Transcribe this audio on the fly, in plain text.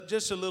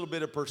just a little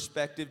bit of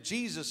perspective.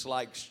 Jesus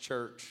likes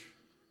church.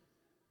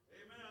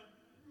 Amen.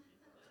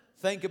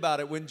 Think about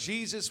it. When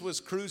Jesus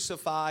was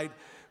crucified,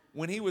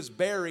 when he was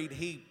buried,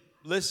 he,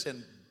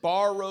 listen,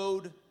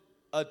 borrowed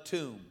a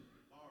tomb.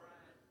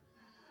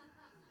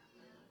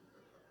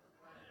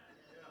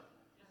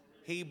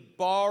 He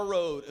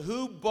borrowed.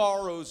 Who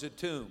borrows a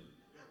tomb?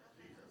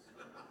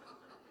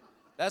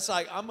 That's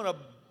like, I'm going to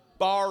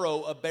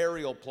borrow a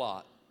burial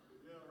plot.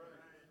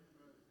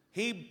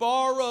 He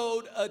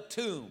borrowed a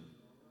tomb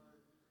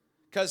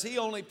because he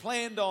only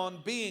planned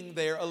on being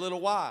there a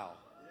little while.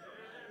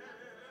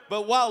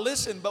 But while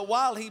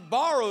he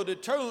borrowed a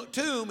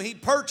tomb, he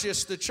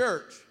purchased the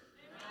church.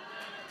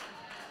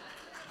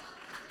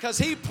 Because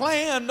he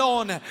planned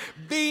on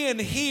being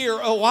here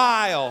a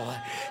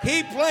while.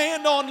 He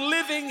planned on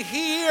living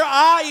here.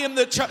 I am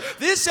the church.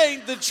 This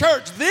ain't the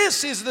church.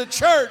 This is the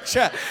church.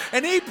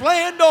 And he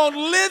planned on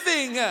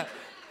living.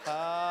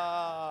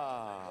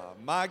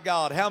 My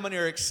God, how many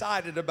are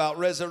excited about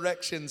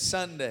Resurrection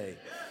Sunday?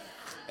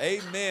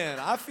 Amen.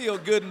 I feel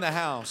good in the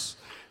house.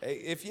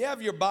 If you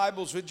have your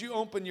Bibles, would you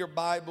open your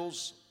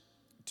Bibles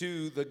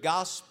to the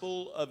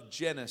Gospel of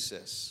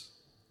Genesis?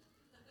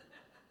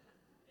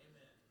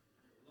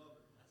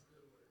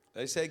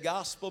 They say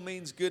gospel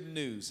means good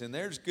news, and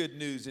there's good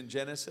news in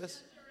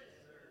Genesis.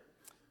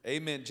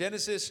 Amen.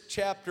 Genesis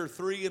chapter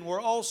 3, and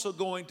we're also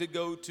going to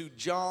go to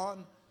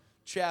John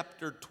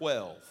chapter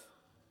 12.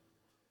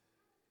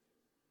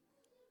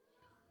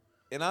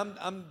 And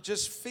I'm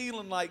just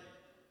feeling like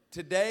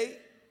today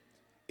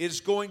is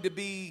going to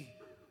be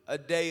a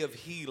day of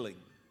healing,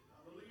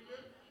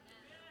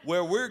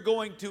 where we're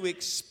going to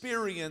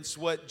experience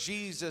what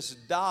Jesus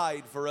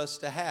died for us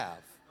to have.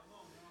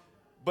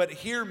 But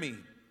hear me.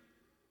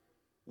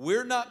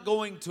 We're not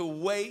going to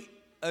wait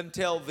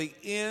until the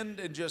end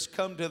and just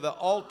come to the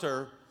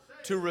altar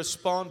to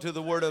respond to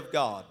the Word of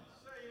God.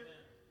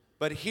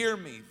 But hear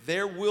me,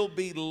 there will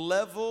be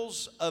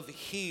levels of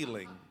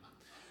healing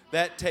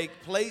that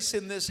take place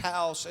in this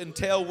house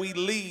until we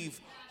leave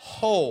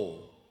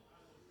whole.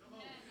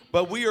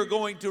 But we are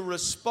going to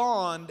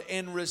respond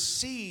and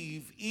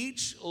receive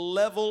each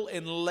level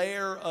and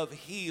layer of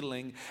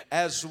healing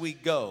as we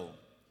go.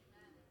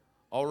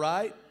 All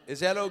right? Is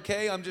that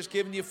okay? I'm just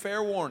giving you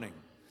fair warning.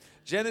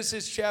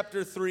 Genesis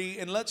chapter 3,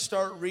 and let's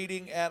start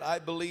reading at, I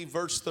believe,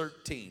 verse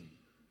 13.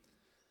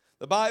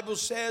 The Bible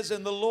says,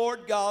 "And the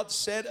Lord God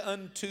said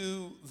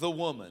unto the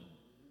woman,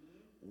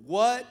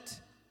 What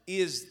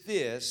is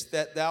this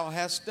that thou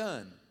hast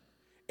done?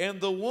 And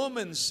the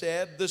woman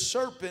said, The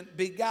serpent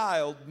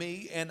beguiled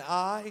me, and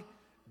I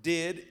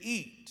did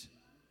eat.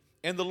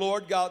 And the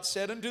Lord God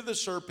said unto the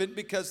serpent,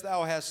 Because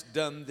thou hast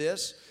done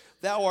this,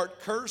 thou art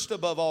cursed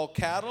above all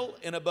cattle,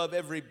 and above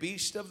every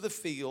beast of the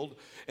field.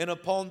 And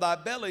upon thy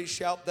belly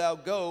shalt thou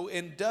go,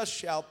 and dust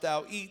shalt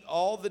thou eat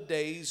all the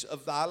days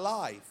of thy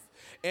life.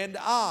 And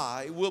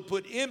I will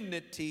put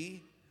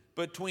enmity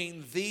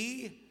between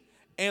thee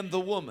and the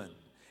woman,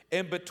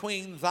 and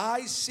between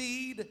thy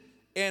seed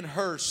and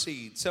her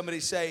seed." Somebody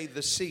say,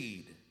 the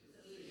seed.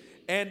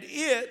 "And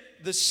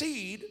the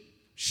seed,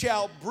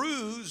 shall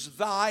bruise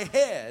thy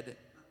head,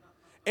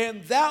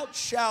 and thou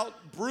shalt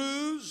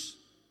bruise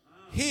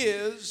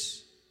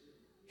his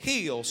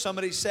heel."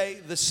 Somebody say,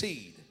 the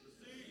seed.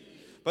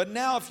 But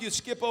now if you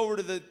skip over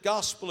to the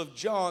Gospel of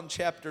John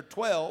chapter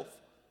 12,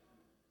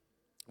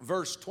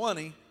 verse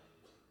 20,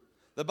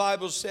 the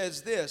Bible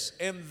says this,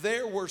 "And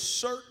there were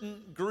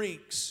certain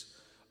Greeks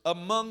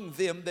among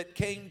them that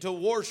came to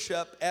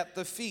worship at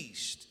the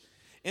feast.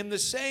 And the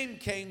same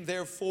came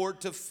therefore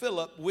to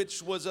Philip,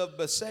 which was of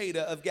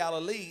Bethsaida of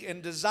Galilee,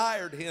 and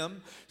desired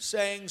him,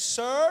 saying,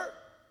 Sir,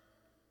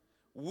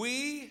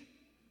 we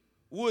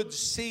would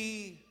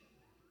see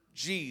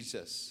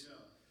Jesus.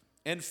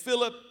 And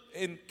Philip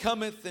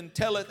cometh and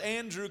telleth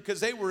Andrew," because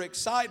they were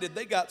excited.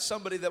 They got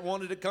somebody that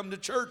wanted to come to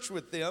church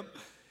with them.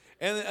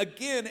 And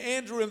again,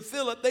 Andrew and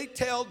Philip, they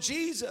tell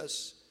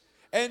Jesus.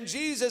 And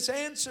Jesus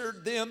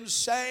answered them,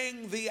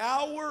 saying, "The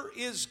hour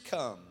is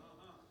come,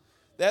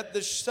 that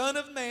the Son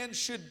of Man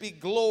should be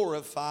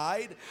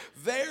glorified.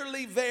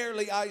 Verily,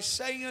 verily, I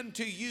say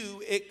unto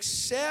you,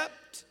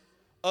 except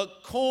a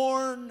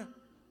corn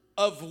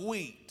of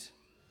wheat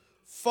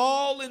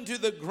fall into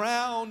the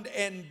ground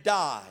and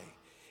die,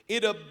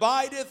 it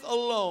abideth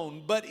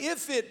alone. But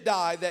if it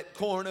die, that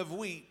corn of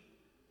wheat,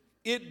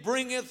 it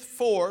bringeth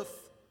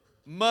forth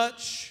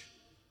much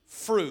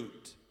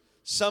fruit."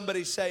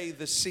 Somebody say,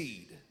 the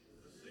seed.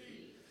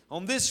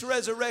 On this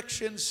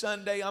Resurrection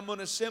Sunday, I'm going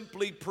to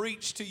simply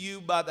preach to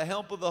you by the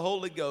help of the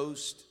Holy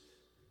Ghost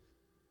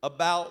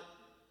about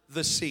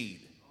the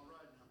seed.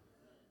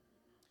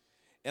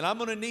 And I'm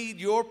going to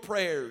need your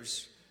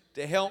prayers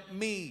to help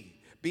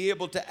me be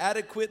able to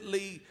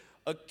adequately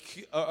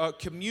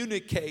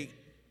communicate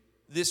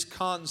this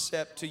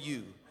concept to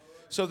you.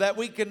 so that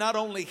we can not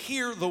only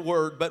hear the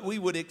word, but we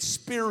would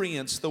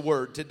experience the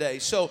word today.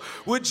 So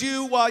would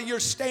you, while you're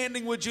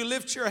standing, would you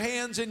lift your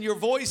hands and your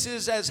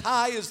voices as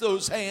high as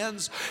those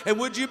hands, and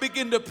would you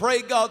begin to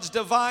pray God's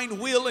divine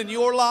will in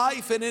your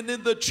life and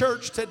in the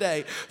church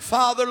today?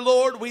 Father,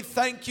 Lord, we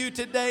thank you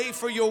today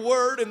for your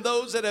word and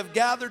those that have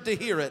gathered to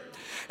hear it.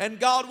 And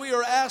God, we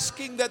are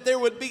asking that there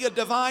would be a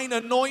divine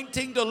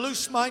anointing to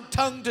loose my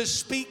tongue to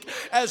speak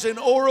as an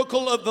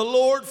oracle of the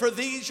Lord for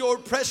these your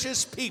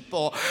precious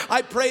people.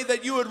 I pray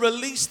that you would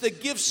release the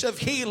gifts of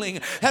healing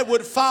that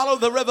would follow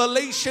the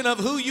revelation of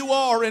who you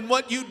are and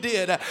what you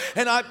did.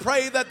 And I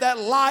pray that that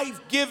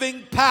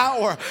life-giving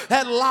power,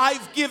 that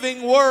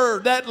life-giving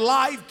word, that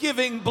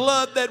life-giving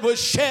blood that was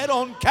shed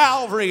on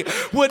Calvary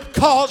would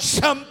cause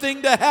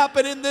something to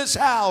happen in this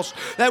house,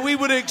 that we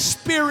would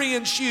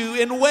experience you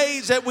in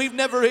ways that we've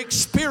never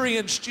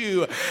experienced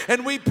you.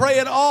 And we pray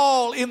it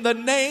all in the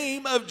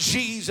name of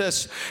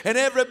Jesus. And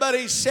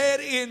everybody said,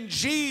 in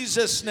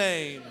Jesus'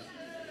 name.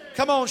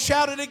 Come on,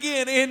 shout it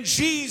again, in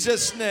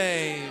Jesus'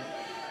 name.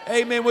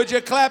 Amen. Would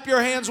you clap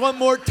your hands one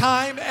more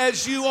time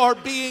as you are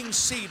being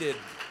seated?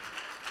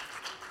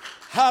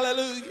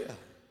 Hallelujah.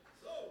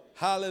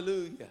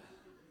 Hallelujah.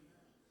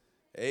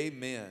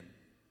 Amen.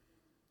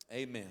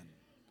 Amen.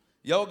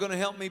 Y'all gonna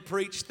help me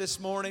preach this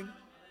morning?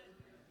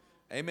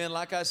 Amen.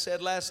 Like I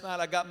said last night,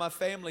 I got my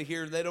family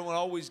here. They don't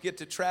always get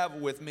to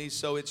travel with me,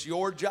 so it's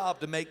your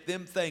job to make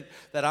them think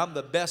that I'm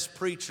the best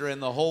preacher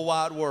in the whole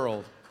wide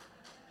world.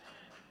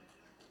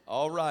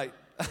 All right.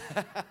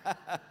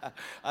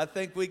 I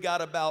think we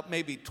got about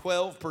maybe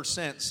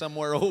 12%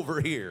 somewhere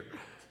over here.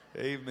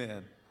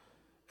 Amen.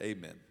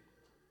 Amen.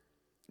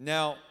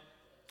 Now,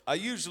 I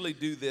usually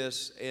do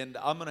this, and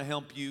I'm going to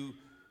help you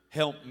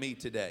help me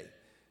today.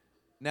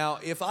 Now,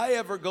 if I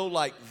ever go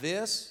like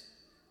this,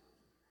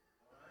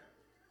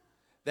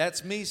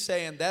 that's me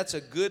saying that's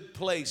a good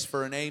place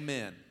for an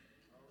amen.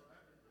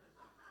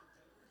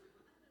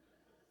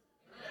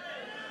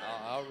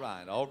 All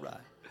right, all right.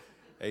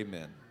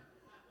 Amen.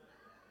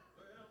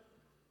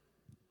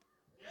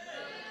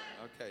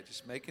 Okay,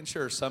 just making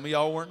sure. Some of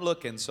y'all weren't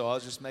looking, so I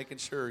was just making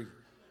sure.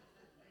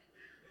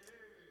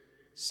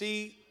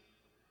 See,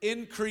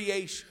 in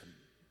creation,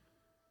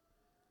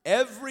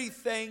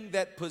 everything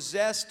that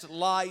possessed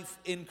life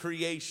in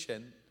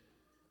creation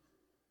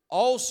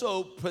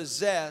also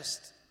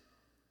possessed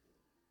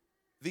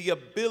the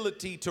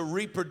ability to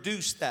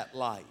reproduce that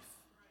life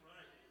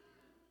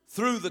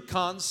through the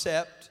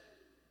concept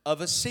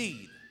of a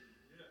seed.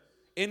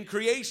 In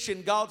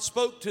creation, God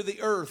spoke to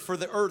the earth for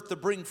the earth to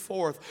bring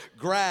forth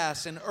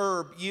grass and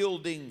herb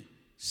yielding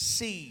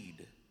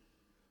seed.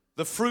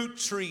 The fruit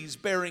trees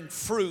bearing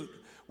fruit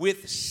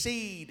with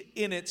seed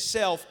in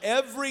itself.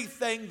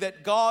 Everything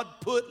that God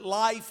put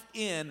life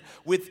in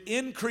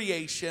within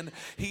creation,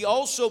 He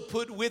also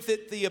put with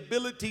it the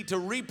ability to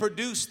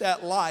reproduce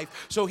that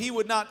life. So He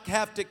would not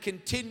have to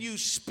continue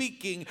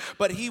speaking,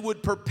 but He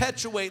would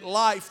perpetuate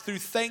life through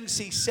things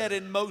He set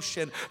in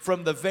motion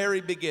from the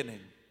very beginning.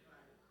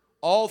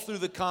 All through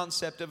the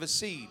concept of a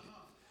seed.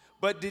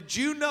 But did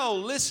you know,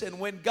 listen,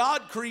 when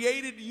God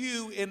created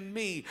you and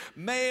me,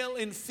 male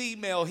and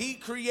female, He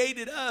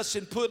created us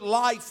and put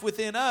life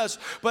within us,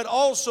 but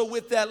also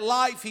with that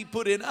life He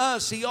put in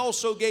us, He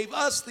also gave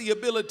us the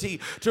ability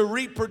to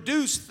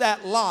reproduce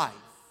that life.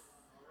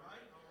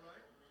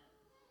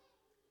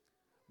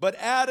 But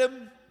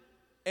Adam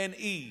and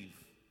Eve,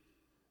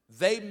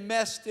 they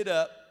messed it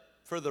up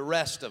for the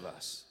rest of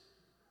us.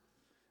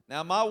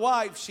 Now my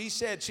wife, she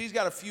said she's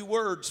got a few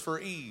words for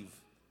Eve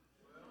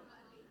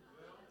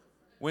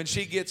when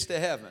she gets to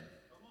heaven.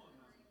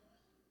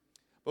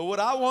 But what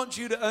I want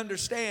you to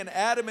understand,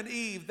 Adam and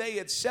Eve, they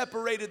had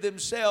separated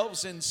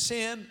themselves in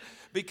sin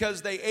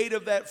because they ate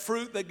of that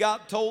fruit that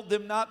God told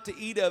them not to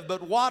eat of.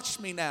 But watch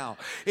me now.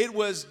 It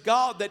was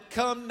God that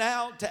come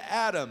now to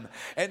Adam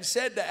and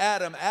said to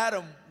Adam,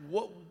 Adam,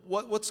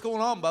 what's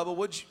going on, Bubba?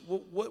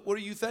 What are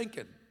you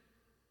thinking?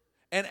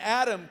 And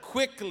Adam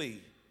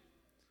quickly,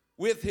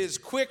 with his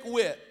quick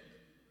wit,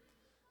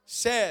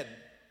 said,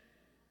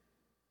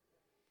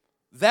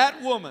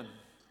 that woman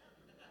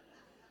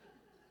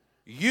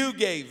you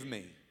gave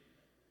me.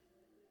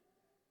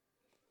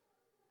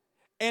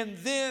 And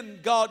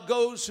then God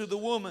goes to the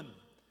woman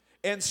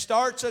and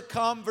starts a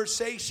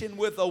conversation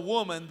with a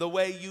woman the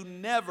way you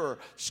never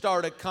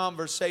start a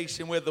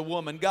conversation with a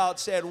woman. God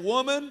said,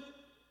 woman,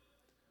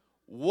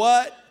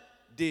 what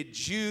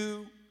did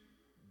you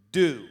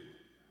do?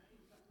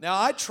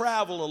 Now, I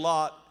travel a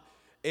lot.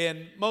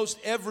 And most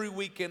every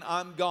weekend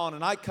I'm gone,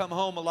 and I come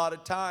home a lot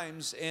of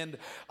times, and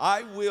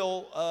I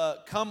will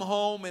come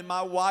home, and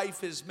my wife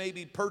has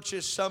maybe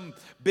purchased some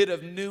bit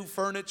of new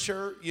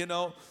furniture, you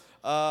know,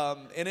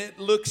 and it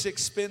looks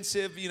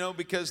expensive, you know,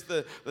 because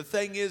the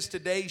thing is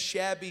today,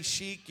 shabby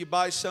chic, you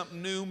buy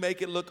something new,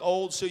 make it look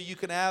old so you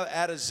can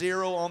add a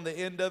zero on the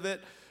end of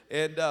it.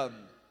 And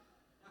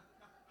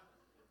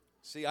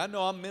see, I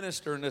know I'm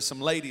ministering to some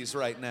ladies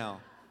right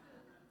now.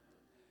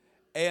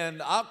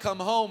 And I'll come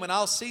home and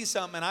I'll see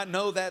something and I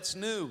know that's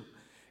new.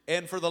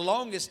 And for the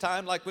longest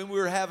time, like when we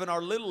were having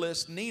our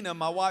littlest, Nina,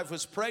 my wife,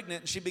 was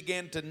pregnant and she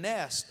began to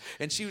nest.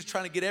 And she was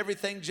trying to get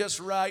everything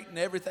just right and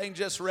everything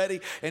just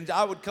ready. And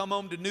I would come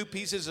home to new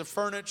pieces of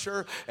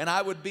furniture and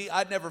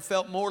I'd never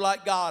felt more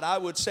like God. I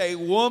would say,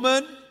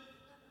 woman,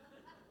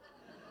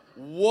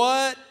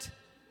 what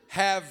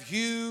have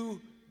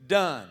you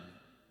done?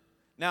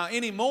 Now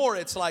anymore,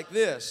 it's like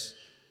this.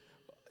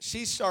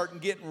 She's starting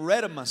getting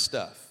rid of my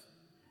stuff.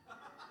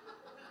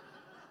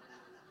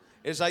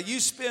 It's like you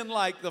spend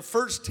like the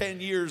first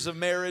 10 years of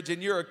marriage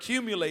and you're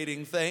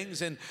accumulating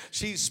things and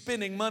she's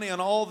spending money on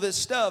all this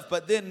stuff,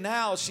 but then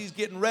now she's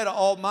getting rid of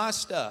all my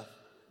stuff.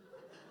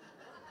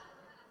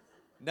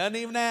 Doesn't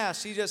even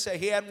ask. She just said,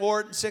 he hadn't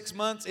worn it in 6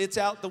 months. It's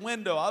out the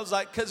window. I was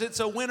like, because it's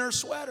a winter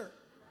sweater.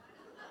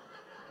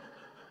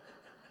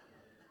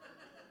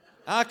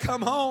 I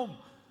come home.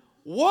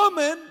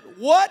 Woman,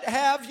 what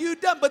have you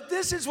done? But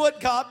this is what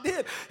God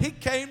did. He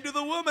came to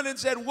the woman and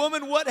said,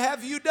 woman, what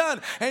have you done?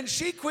 And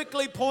she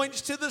quickly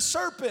points to the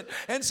serpent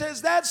and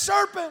says, that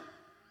serpent,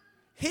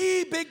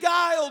 he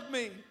beguiled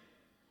me.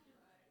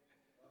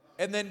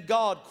 And then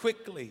God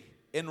quickly,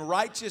 in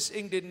righteous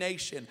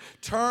indignation,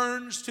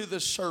 turns to the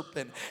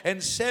serpent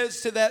and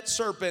says to that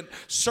serpent,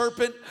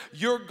 serpent,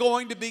 you're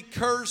going to be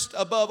cursed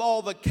above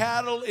all the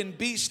cattle and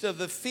beasts of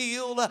the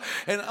field,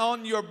 and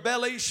on your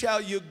belly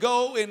shall you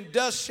go, and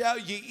dust shall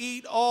you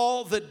eat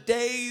all the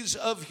days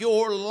of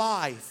your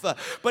life.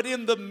 But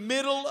in the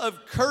middle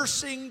of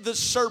cursing the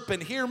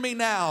serpent, hear me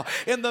now,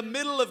 in the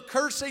middle of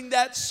cursing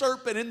that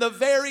serpent, in the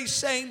very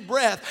same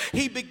breath,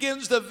 he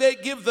begins to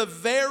give the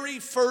very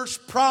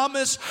first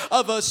promise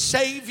of a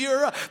Savior,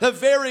 the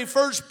very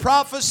first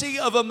prophecy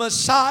of a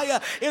Messiah.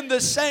 In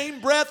the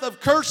same breath of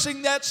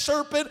cursing that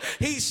serpent,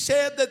 he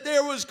said that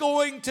there was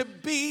going to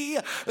be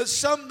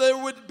there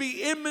would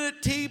be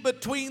enmity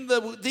between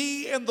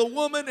thee and the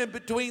woman, and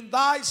between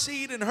thy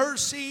seed and her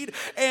seed,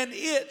 and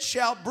it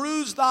shall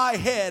bruise thy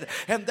head,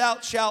 and thou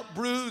shalt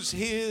bruise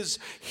his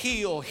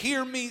heel.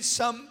 Hear me,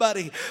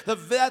 somebody.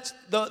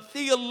 The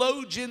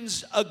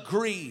theologians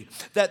agree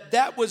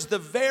that was the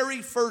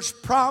very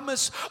first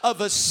promise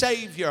of a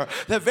Savior,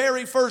 the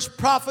very first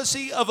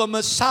prophecy of a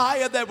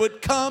Messiah that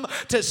would come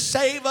to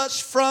save us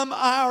from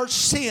our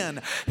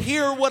sin.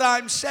 Hear what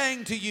I'm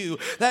saying to you,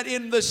 that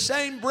in the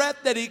same breath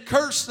that he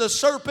cursed the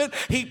serpent,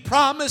 he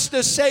promised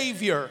a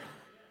Savior.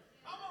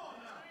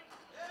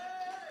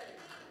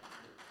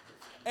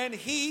 And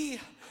he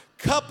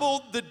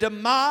coupled the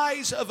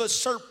demise of a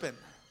serpent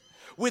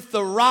with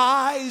the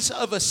rise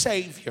of a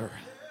Savior.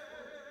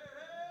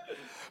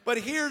 But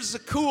here's the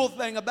cool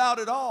thing about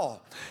it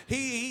all.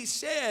 He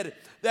said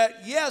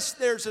that yes,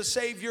 there's a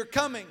Savior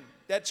coming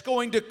that's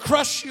going to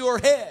crush your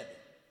head.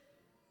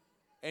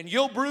 And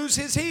you'll bruise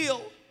his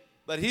heel,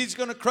 but he's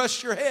going to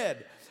crush your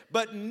head.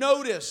 But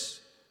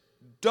notice,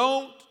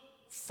 don't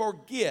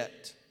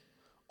forget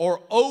or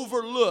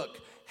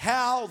overlook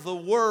how the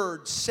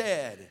word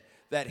said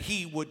that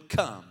he would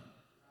come.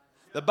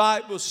 The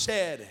Bible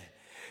said,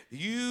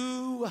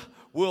 you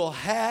will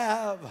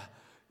have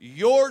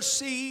your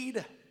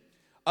seed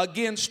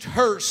against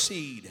her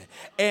seed,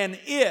 and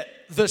it,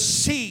 the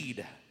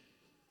seed,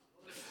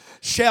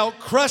 shall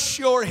crush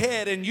your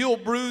head, and you'll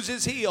bruise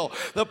his heel.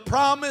 The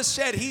promise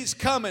said he's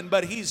coming,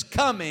 but he's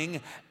coming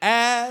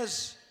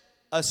as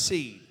a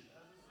seed.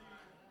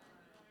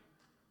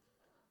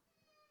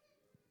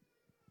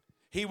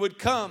 He would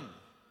come,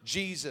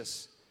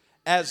 Jesus,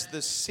 as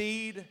the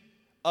seed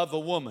of a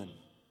woman,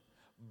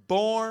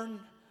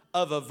 born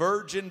of a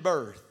virgin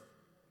birth.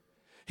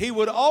 He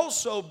would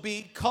also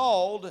be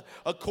called,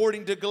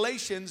 according to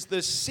Galatians,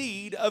 the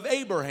seed of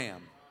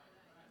Abraham.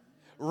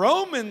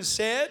 Romans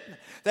said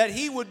that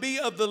he would be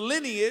of the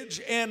lineage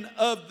and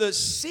of the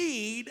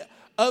seed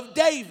of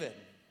David.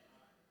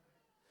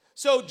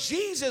 So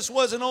Jesus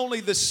wasn't only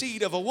the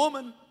seed of a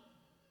woman,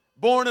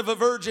 born of a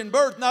virgin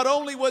birth. Not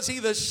only was he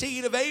the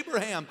seed of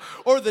Abraham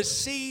or the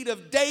seed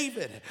of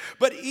David,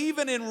 but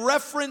even in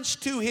reference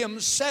to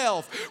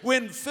himself,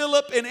 when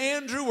Philip and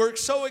Andrew were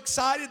so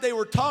excited, they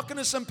were talking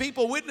to some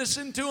people,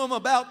 witnessing to them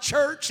about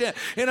church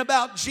and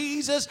about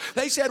Jesus.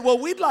 They said, well,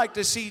 we'd like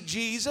to see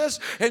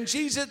Jesus. And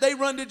they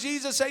run to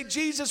Jesus, say,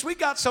 Jesus, we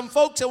got some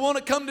folks that want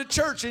to come to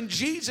church. And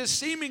Jesus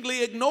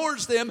seemingly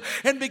ignores them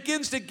and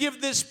begins to give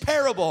this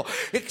parable.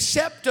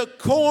 Except a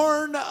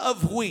corn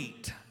of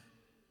wheat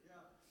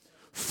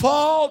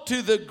fall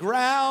to the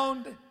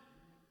ground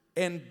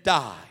and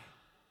die,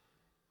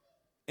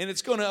 and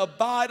it's going to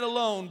abide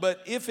alone.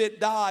 But if it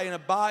die and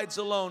abides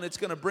alone, it's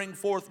going to bring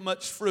forth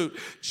much fruit.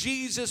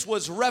 Jesus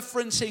was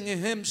referencing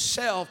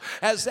himself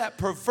as that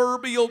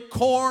proverbial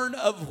corn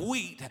of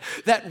wheat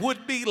that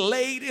would be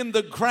laid in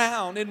the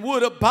ground and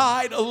would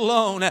abide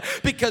alone,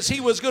 because he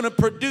was going to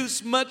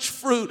produce much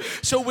fruit.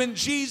 So when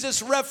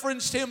Jesus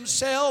referenced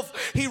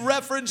himself, he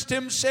referenced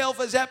himself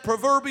as that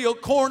proverbial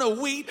corn of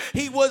wheat.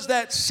 He was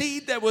that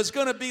seed that was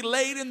going to be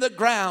laid in the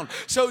ground.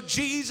 So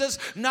Jesus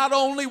not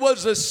only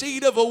was the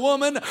seed of a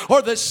woman, woman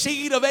or the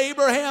seed of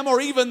Abraham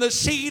or even the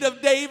seed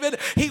of David.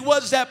 He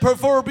was that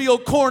proverbial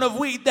corn of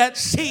wheat, that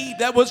seed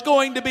that was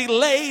going to be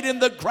laid in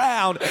the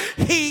ground.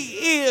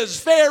 He is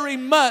very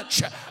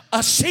much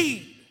a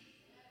seed.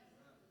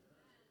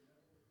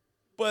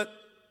 But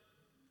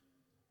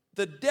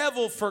the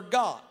devil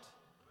forgot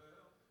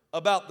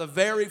about the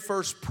very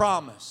first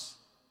promise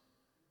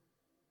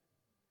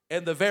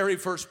and the very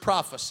first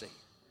prophecy.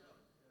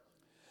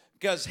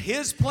 Because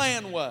his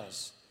plan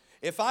was,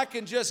 if I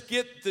can just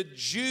get the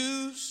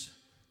Jews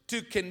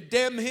to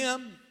condemn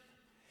him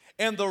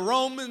and the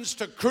Romans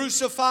to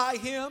crucify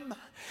him,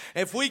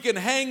 if we can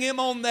hang him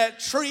on that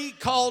tree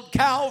called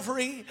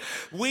Calvary,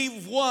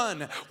 we've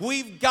won.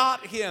 We've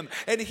got him.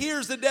 And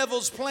here's the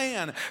devil's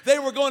plan. They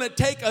were going to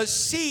take a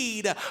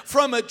seed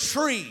from a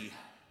tree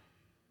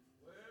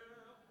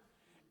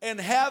and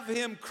have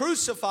him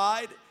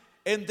crucified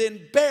and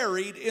then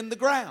buried in the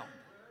ground.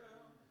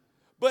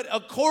 But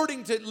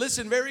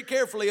listen very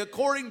carefully,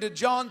 according to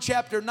John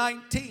chapter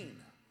 19,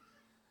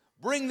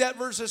 bring that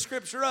verse of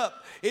scripture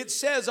up. It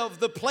says of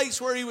the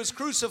place where he was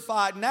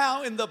crucified,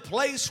 now in the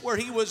place where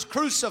he was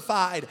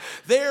crucified,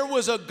 there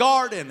was a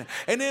garden.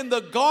 And in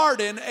the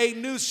garden, a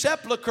new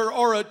sepulchre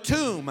or a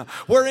tomb,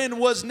 wherein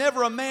was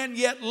never a man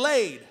yet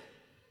laid.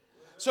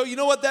 So you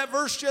know what that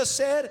verse just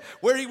said?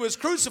 Where he was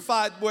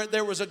crucified, where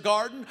there was a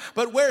garden,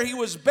 but where he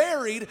was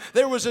buried,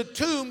 there was a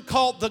tomb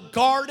called the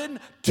garden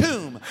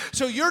tomb.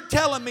 So you're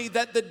telling me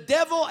that the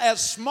devil,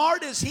 as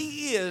smart as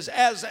he is,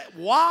 as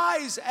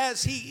wise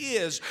as he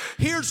is,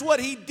 here's what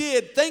he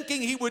did,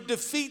 thinking he would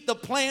defeat the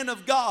plan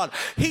of God.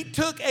 He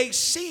took a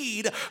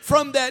seed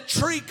from that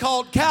tree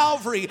called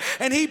Calvary,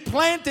 and he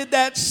planted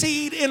that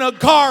seed in a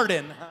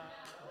garden.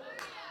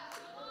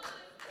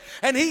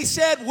 And he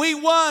said, we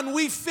won.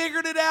 We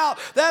figured it out.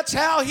 That's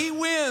how he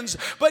wins.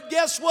 But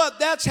guess what?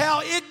 That's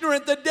how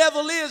ignorant the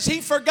devil is.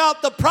 He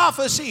forgot the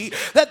prophecy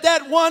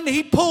that one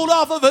he pulled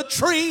off of a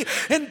tree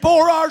and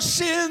bore our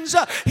sins.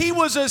 He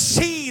was a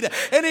seed,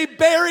 and he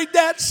buried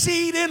that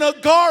seed in a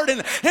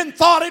garden and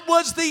thought it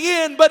was the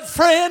end. But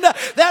friend,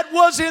 that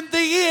wasn't the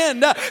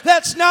end.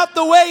 That's not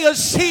the way a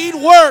seed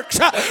works.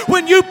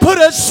 When you put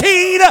a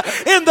seed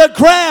in the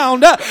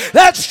ground,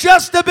 that's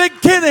just the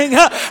beginning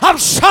of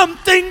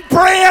something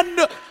brand new.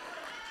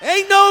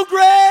 Ain't no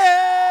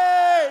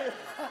grave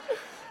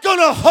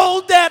gonna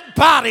hold that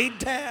body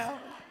down.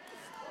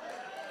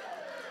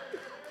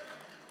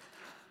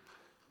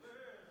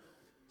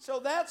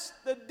 So that's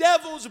the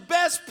devil's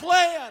best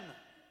plan,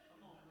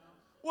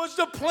 was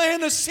to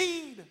plant a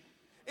seed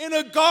in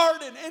a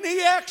garden, and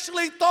he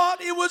actually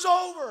thought it was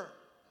over.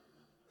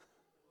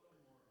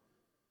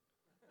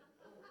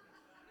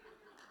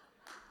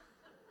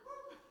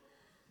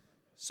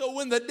 So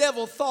when the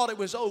devil thought it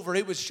was over,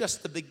 it was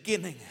just the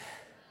beginning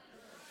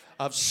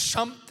of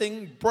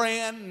something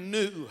brand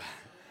new.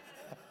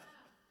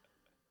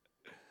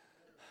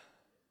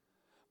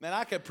 Man,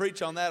 I could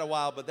preach on that a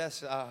while, but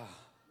that's...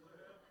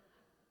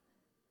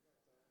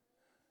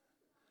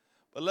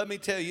 But let me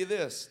tell you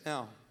this.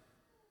 Now,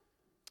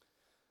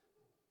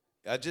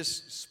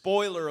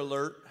 spoiler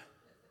alert,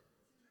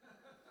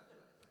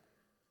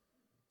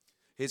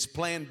 his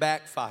plan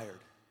backfired.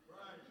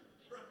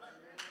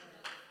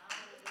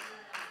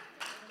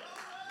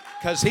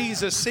 Because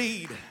he's a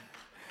seed.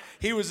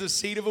 He was the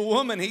seed of a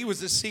woman. He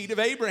was the seed of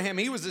Abraham.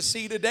 He was the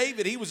seed of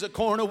David. He was a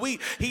corn of wheat.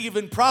 He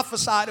even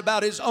prophesied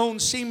about his own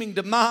seeming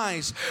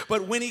demise.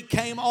 But when he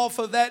came off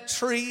of that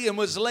tree and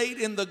was laid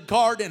in the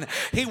garden,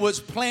 he was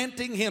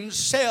planting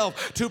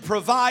himself to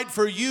provide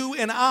for you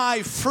and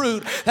I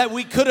fruit that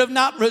we could have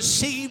not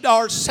received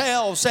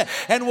ourselves.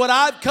 And what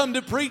I've come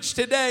to preach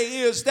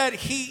today is that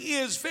he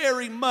is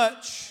very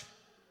much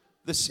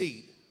the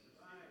seed.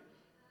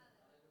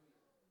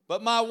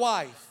 But my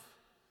wife,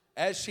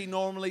 as she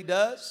normally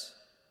does,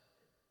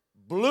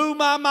 blew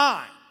my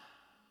mind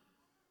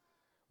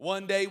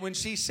one day when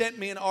she sent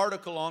me an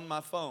article on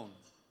my phone.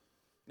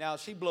 Now,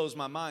 she blows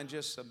my mind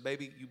just so,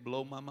 baby, you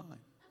blow my mind.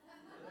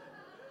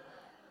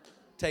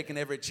 Taking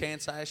every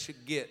chance I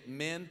should get.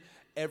 Men,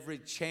 every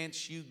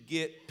chance you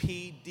get,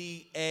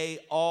 PDA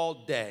all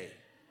day.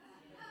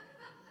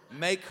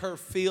 Make her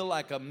feel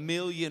like $1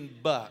 million.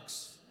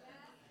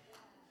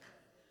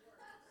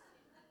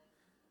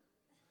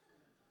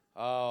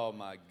 Oh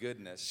my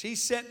goodness. She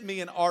sent me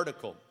an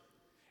article.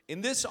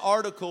 And this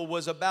article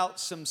was about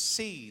some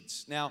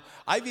seeds. Now,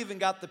 I've even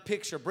got the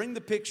picture. Bring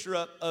the picture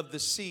up of the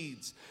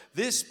seeds.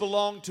 This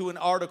belonged to an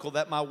article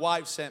that my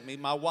wife sent me.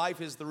 My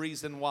wife is the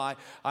reason why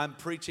I'm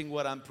preaching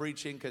what I'm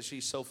preaching, because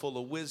she's so full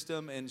of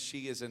wisdom, and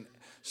she is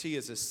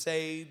a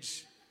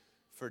sage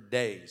for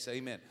days.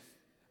 Amen.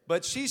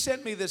 But she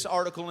sent me this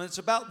article, and it's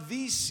about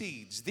these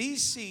seeds.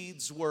 These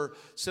seeds were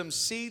some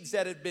seeds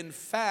that had been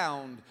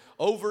found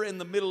over in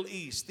the Middle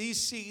East. These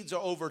seeds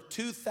are over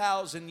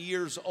 2,000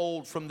 years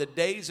old from the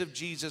days of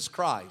Jesus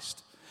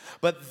Christ.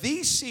 But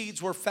these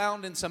seeds were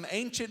found in some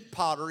ancient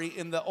pottery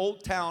in the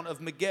old town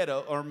of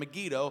Megiddo,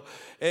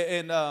 it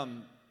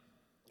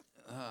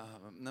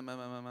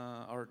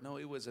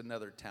was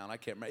another town. I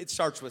can't remember. It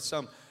starts with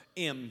some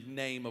M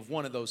name of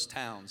one of those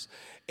towns.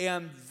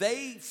 And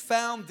they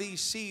found these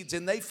seeds,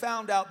 and they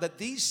found out that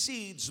these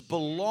seeds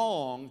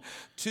belong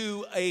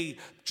to a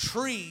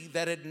tree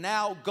that had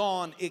now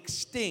gone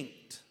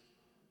extinct.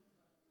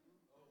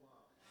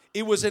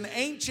 It was an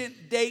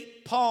ancient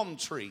date palm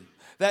tree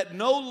that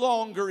no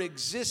longer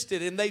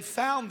existed, and they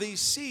found these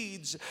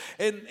seeds,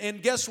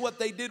 and guess what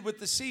they did with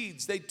the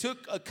seeds? They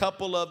took a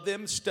couple of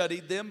them,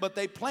 studied them, but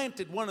they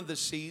planted one of the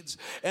seeds,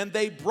 and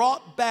they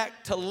brought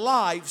back to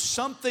life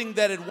something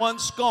that had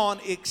once gone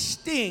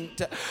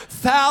extinct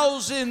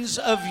thousands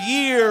of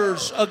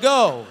years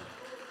ago,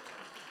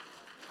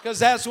 because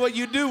that's what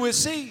you do with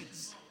seeds.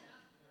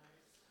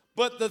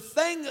 But the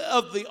thing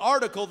of the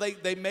article, they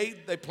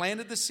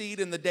planted the seed,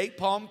 and the date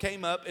palm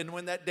came up, and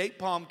when that date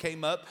palm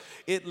came up,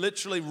 it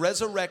literally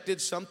resurrected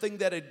something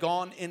that had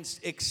gone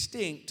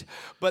extinct.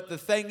 But the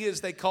thing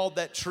is, they called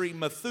that tree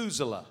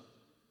Methuselah.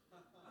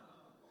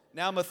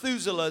 Now,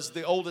 Methuselah is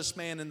the oldest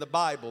man in the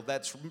Bible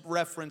that's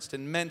referenced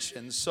and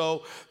mentioned,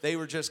 so they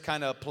were just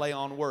kind of play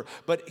on word.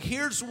 But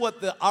here's what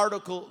the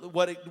article,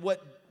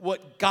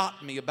 what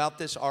got me about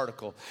this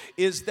article,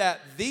 is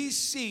that these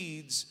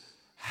seeds,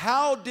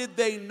 how did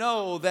they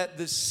know that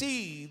the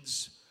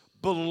seeds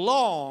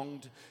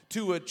belonged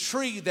to a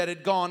tree that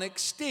had gone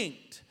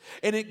extinct?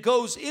 And it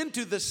goes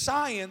into the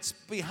science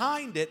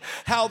behind it,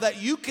 how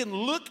that you can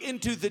look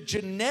into the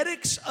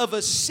genetics of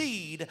a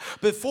seed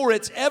before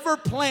it's ever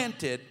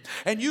planted,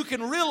 and you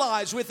can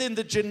realize within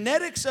the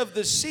genetics of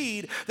the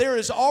seed, there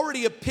is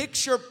already a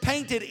picture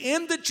painted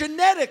in the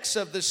genetics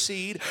of the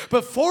seed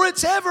before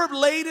it's ever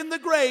laid in the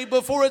grave,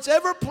 before it's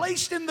ever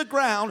placed in the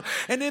ground.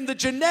 And in the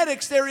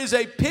genetics, there is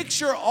a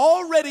picture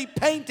already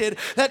painted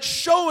that's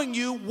showing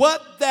you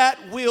what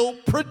that will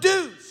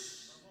produce.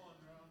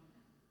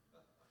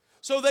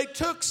 So they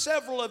took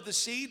several of the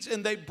seeds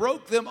and they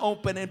broke them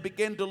open and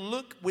began to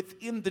look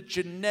within the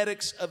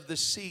genetics of the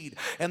seed.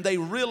 And they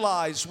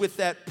realized with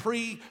that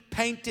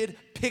pre-painted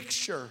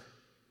picture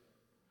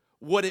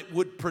what it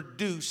would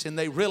produce. And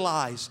they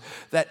realized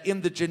that in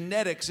the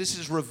genetics, this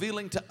is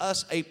revealing to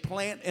us a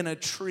plant and a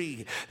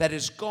tree that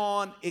has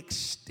gone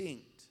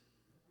extinct.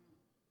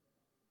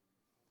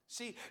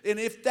 See, and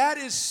if that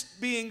is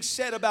being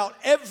said about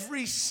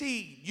every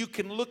seed, you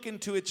can look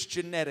into its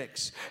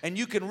genetics and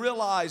you can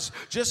realize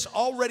just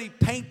already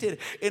painted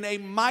in a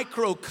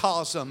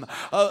microcosm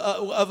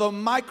of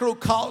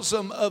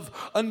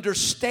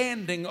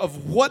understanding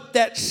of what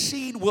that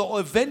seed will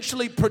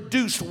eventually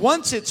produce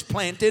once it's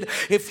planted.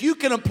 If you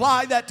can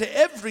apply that to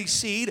every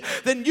seed,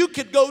 then you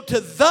could go to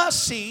the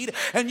seed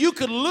and you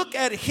could look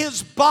at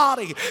his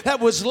body that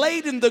was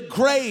laid in the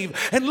grave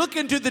and look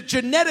into the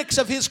genetics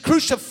of his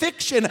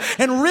crucifixion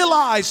and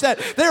realize that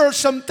there are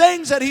some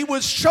things that he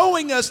was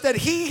showing us that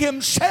he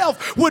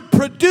himself would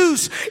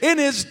produce in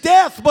his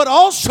death, but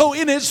also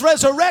in his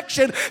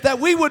resurrection, that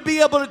we would be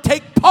able to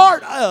take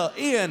part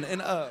in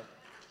and of.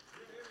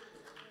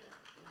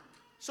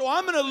 So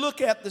I'm going to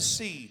look at the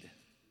seed,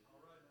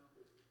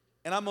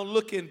 and I'm going to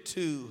look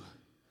into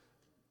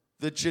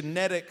the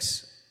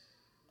genetics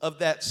of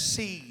that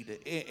seed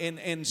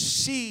and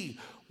see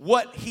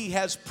what he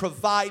has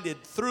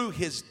provided through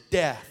his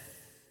death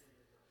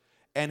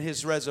and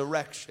his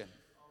resurrection.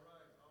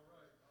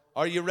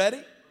 Are you ready?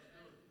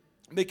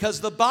 Because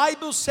the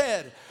Bible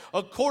said,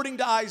 according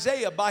to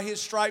Isaiah, by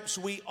his stripes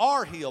we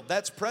are healed.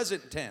 That's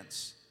present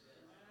tense.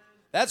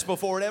 That's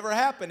before it ever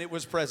happened, it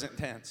was present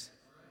tense.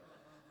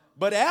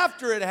 But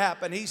after it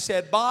happened, he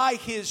said, by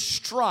his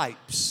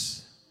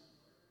stripes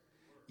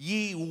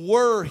ye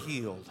were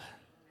healed.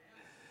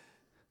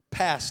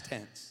 Past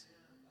tense.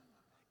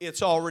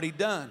 It's already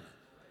done.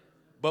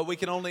 But we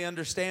can only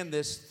understand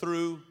this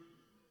through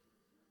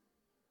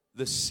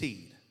the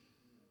seed.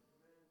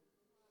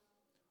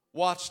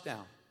 Watch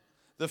now.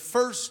 The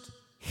first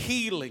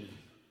healing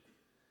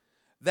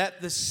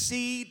that the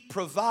seed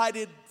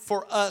provided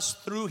for us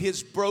through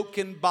his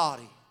broken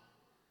body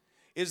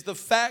is the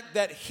fact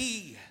that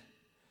he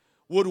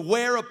would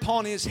wear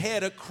upon his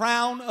head a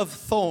crown of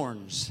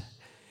thorns.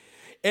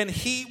 And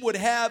he would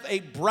have a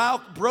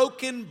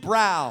broken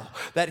brow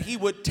that he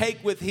would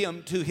take with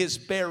him to his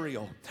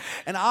burial.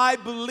 And I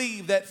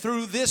believe that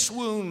through this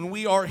wound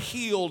we are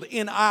healed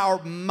in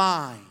our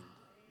mind.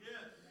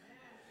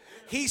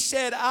 He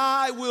said,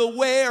 I will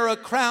wear a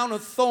crown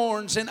of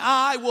thorns and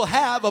I will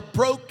have a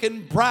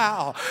broken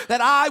brow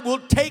that I will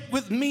take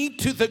with me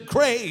to the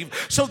grave,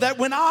 so that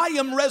when I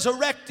am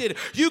resurrected,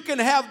 you can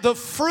have the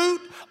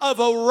fruit of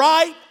a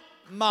right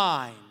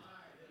mind.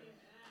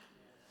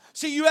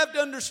 See, you have to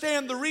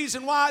understand the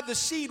reason why the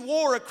seed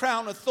wore a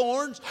crown of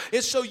thorns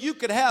is so you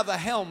could have a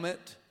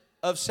helmet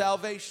of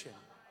salvation.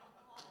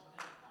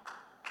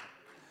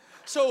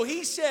 So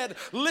he said,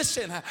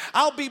 listen,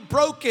 I'll be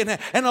broken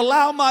and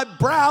allow my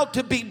brow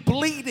to be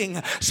bleeding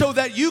so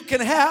that you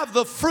can have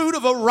the fruit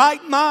of a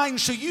right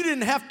mind, so you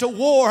didn't have to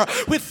war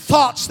with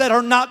thoughts that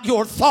are not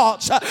your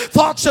thoughts,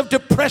 thoughts of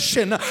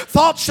depression,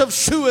 thoughts of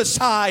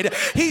suicide.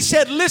 He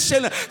said,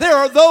 listen, there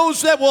are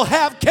those that will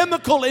have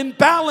chemical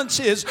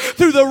imbalances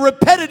through the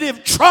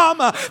repetitive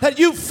trauma that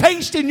you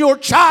faced in your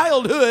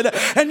childhood,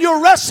 and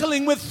you're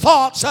wrestling with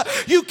thoughts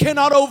you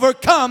cannot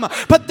overcome.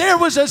 But there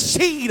was a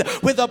seed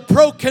with a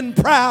broken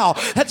brow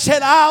that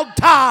said, I'll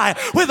die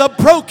with a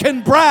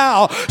broken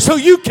brow so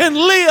you can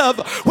live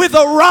with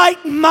a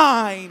right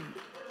mind.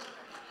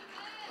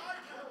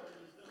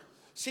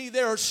 See,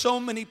 there are so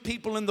many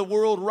people in the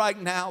world right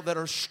now that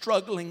are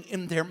struggling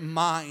in their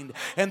mind.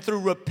 And through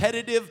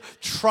repetitive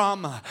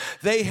trauma,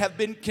 they have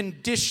been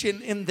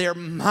conditioned in their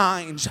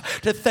minds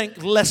to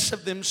think less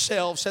of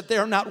themselves, that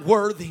they're not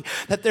worthy,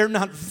 that they're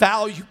not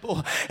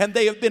valuable. And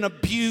they have been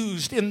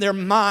abused in their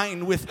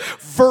mind with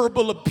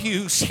verbal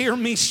abuse. Hear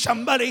me,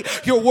 somebody.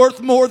 You're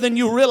worth more than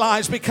you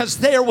realize, because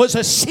there was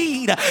a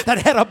seed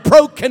that had a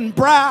broken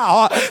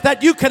brow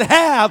that you could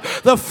have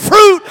the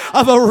fruit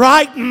of a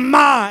right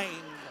mind.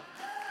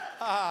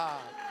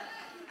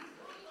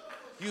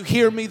 You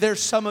hear me?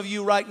 There's some of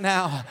you right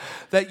now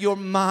that your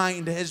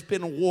mind has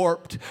been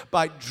warped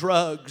by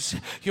drugs.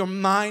 Your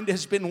mind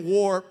has been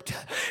warped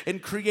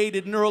and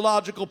created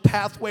neurological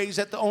pathways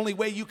that the only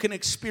way you can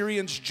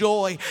experience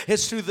joy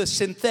is through the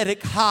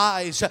synthetic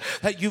highs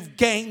that you've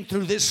gained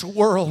through this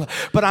world.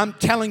 But I'm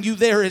telling you,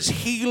 there is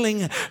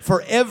healing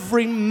for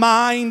every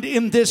mind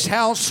in this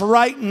house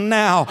right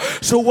now.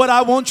 So what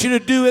I want you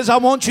to do is I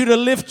want you to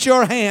lift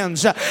your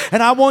hands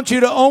and I want you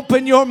to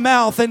open your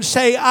mouth and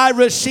say, I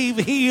receive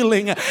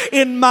healing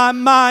in my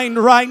mind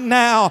right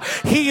now.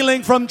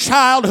 Healing from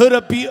childhood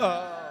abuse.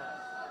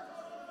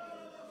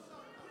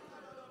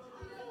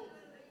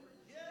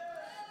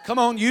 Come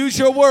on, use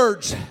your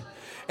words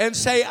and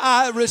say,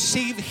 I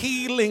receive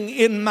healing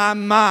in my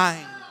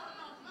mind.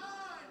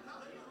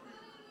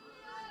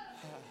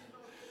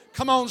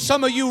 Come on,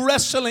 some of you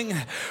wrestling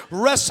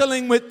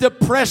with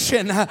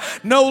depression.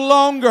 No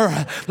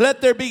longer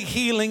let there be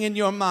healing in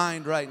your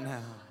mind right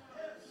now.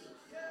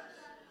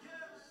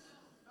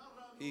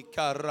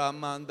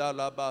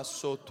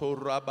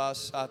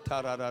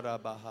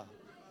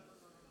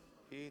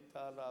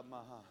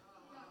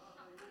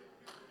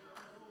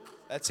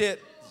 That's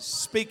it.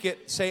 Speak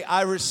it. Say,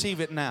 I receive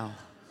it now.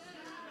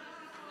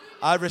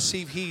 I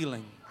receive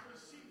healing.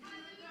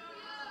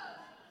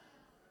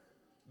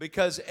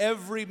 Because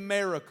every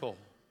miracle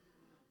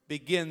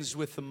begins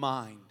with the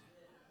mind.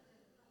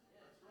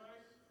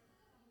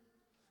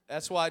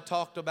 That's why I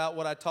talked about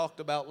what I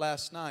talked about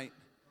last night.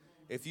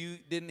 If you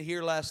didn't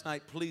hear last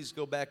night, please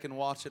go back and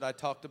watch it. I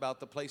talked about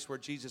the place where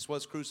Jesus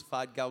was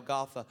crucified,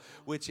 Golgotha,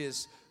 which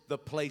is the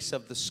place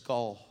of the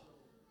skull.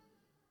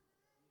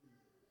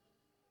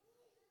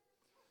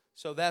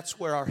 So that's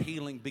where our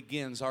healing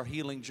begins. Our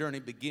healing journey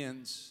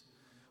begins.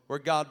 Where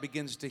God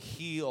begins to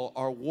heal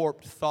our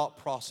warped thought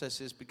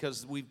processes,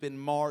 because we've been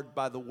marred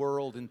by the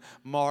world and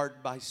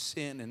marred by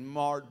sin and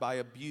marred by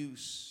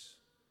abuse.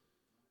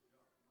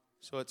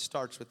 So it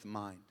starts with the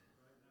mind.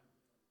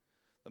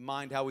 The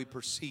mind, how we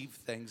perceive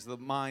things. The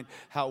mind,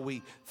 how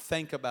we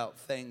think about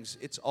things.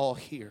 It's all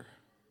here.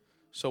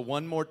 So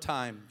one more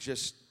time,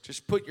 just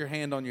put your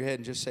hand on your head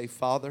and just say,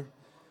 Father,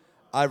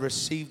 I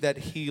receive that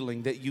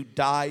healing that you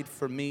died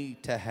for me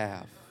to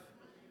have.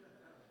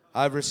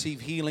 I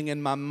receive healing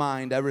in my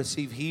mind. I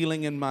receive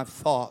healing in my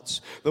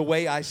thoughts. The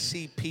way I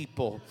see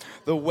people.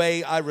 The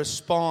way I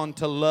respond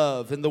to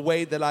love. And the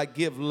way that I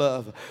give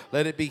love.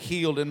 Let it be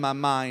healed in my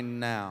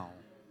mind now.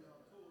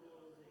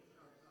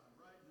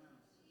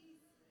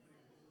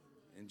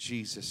 In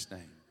Jesus'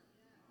 name.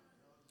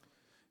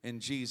 In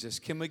Jesus.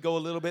 Can we go a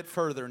little bit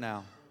further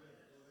now?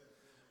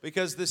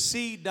 Because the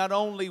seed not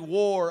only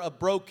wore a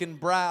broken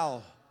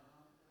brow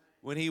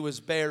when he was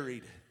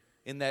buried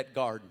in that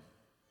garden.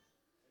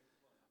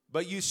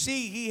 But you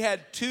see, he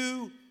had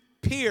two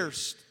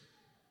pierced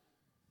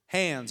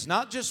hands.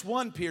 Not just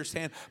one pierced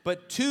hand,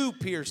 but two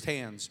pierced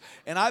hands.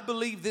 And I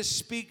believe this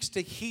speaks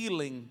to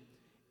healing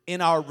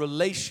in our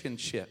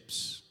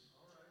relationships.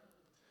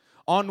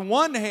 On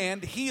one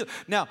hand,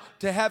 now,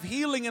 to have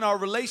healing in our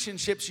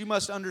relationships, you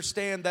must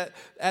understand that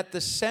at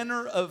the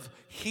center of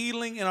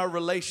healing in our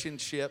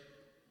relationship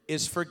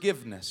is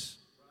forgiveness.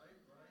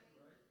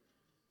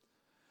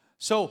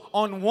 So,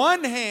 on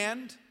one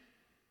hand,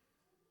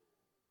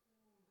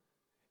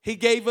 he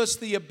gave us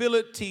the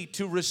ability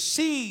to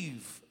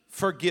receive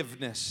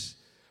forgiveness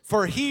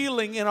for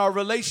healing in our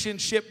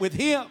relationship with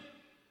him.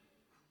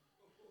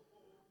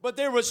 But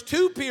there was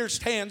two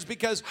pierced hands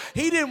because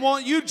he didn't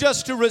want you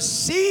just to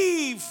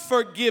receive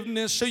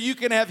forgiveness so you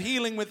can have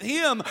healing with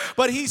him.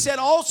 But he said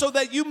also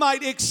that you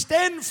might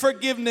extend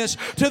forgiveness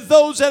to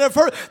those that have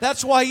hurt.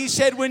 That's why he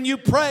said when you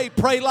pray,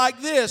 pray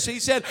like this. He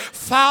said,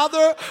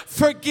 Father,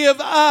 forgive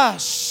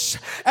us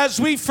as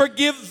we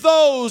forgive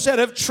those that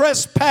have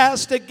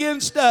trespassed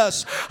against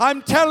us.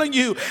 I'm telling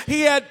you,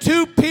 he had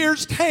two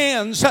pierced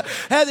hands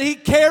that he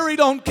carried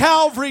on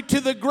Calvary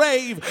to the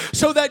grave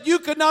so that you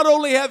could not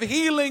only have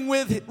healing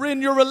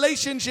in your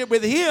relationship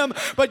with him,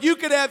 but you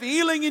could have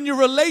healing in your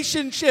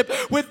relationship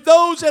with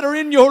those that are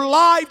in your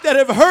life that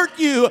have hurt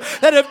you,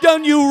 that have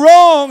done you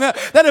wrong,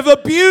 that have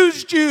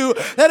abused you,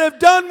 that have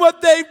done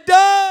what they've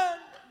done.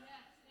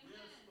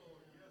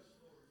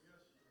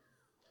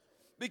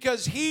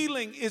 Because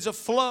healing is a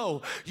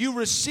flow. You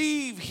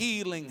receive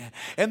healing,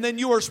 and then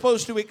you are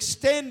supposed to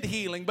extend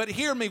healing. But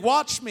hear me,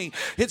 watch me.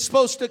 It's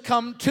supposed to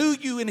come to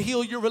you and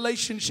heal your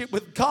relationship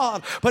with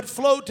God, but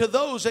flow to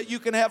those that you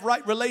can have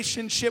right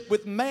relationship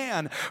with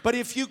man. But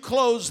if you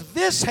close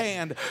this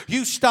hand,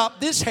 you stop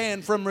this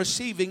hand from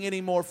receiving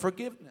any more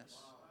forgiveness.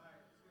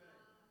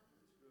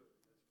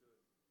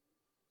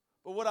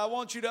 But what I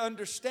want you to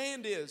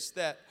understand is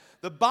that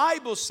the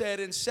Bible said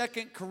in 2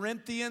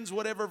 Corinthians,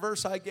 whatever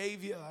verse I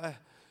gave you,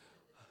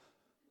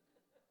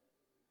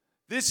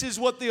 this is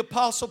what the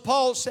Apostle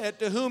Paul said,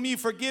 to whom you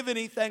forgive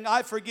anything,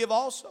 I forgive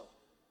also.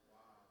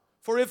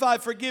 For if I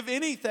forgive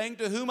anything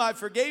to whom I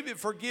forgave it,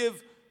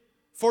 forgive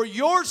for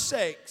your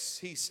sakes,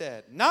 he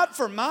said. Not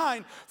for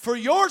mine, for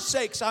your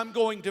sakes I'm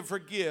going to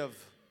forgive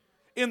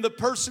in the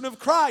person of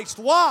Christ.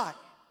 Why?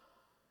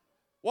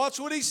 Watch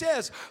what he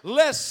says.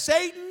 Lest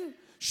Satan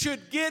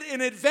should get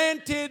an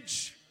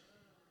advantage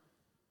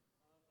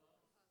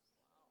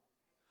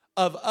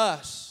of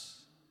us.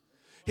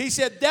 He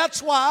said,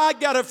 that's why I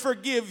got to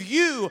forgive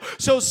you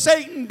so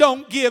Satan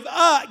don't get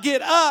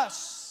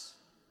us.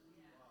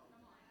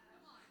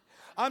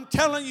 I'm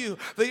telling you,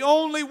 the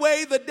only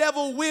way the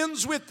devil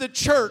wins with the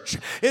church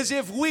is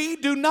if we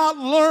do not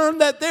learn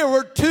that there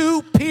were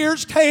two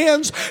pierced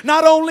hands,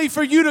 not only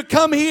for you to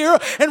come here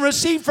and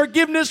receive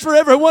forgiveness for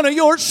every one of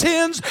your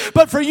sins,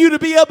 but for you to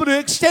be able to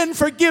extend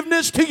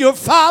forgiveness to your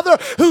Father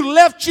who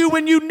left you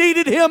when you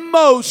needed him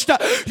most.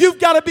 You've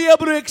got to be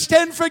able to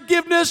extend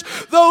forgiveness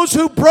those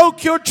who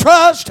broke your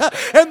trust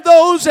and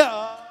those...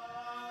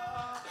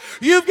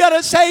 You've got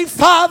to say,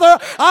 Father,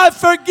 I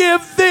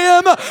forgive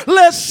them,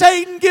 lest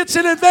Satan gets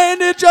an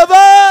advantage of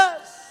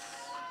us.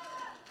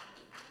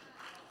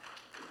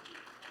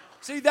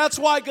 See, that's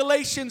why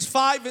Galatians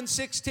 5 and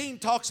 16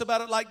 talks about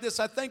it like this.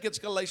 I think it's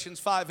Galatians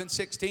 5 and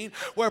 16,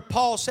 where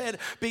Paul said,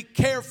 be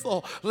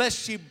careful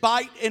lest ye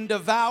bite and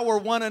devour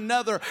one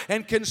another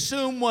and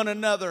consume one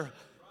another.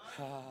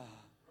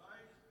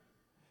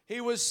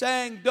 He was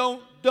saying,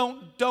 don't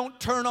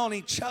turn on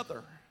each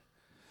other.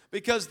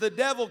 Because the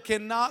devil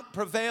cannot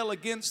prevail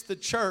against the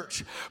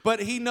church. But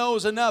he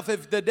knows enough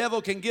if the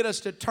devil can get us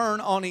to turn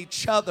on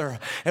each other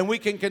and we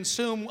can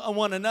consume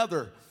one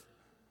another.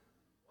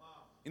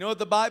 You know what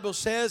the Bible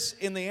says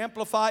in the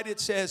Amplified?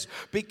 It says,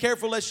 be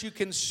careful lest you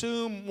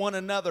consume one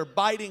another,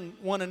 biting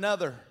one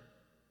another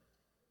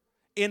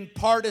in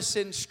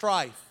partisan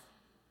strife.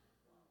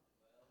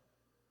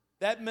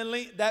 That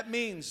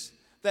means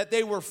that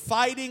they were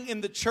fighting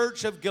in the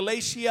church of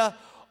Galatia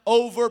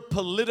over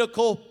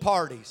political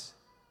parties.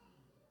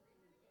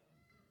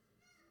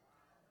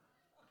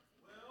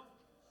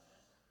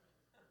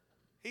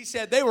 He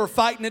said they were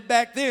fighting it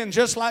back then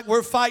just like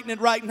we're fighting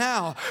it right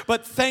now.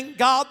 But thank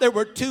God there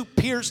were two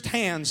pierced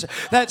hands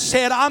that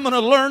said, I'm going to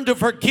learn to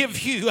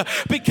forgive you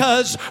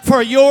because for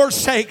your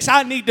sakes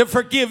I need to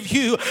forgive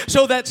you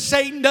so that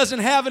Satan doesn't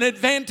have an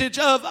advantage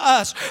of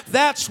us.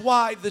 That's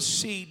why the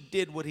seed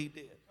did what he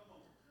did.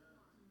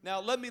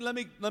 Now let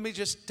me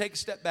just take a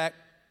step back.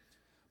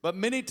 But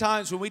many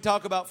times when we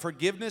talk about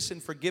forgiveness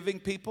and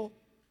forgiving people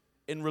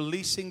and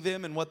releasing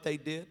them and what they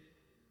did,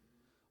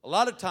 a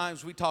lot of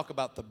times we talk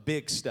about the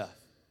big stuff.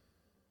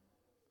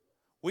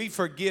 We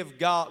forgive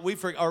God, we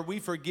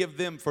forgive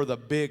them for the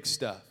big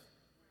stuff.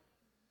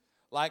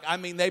 Like,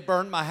 they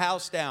burned my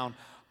house down.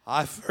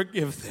 I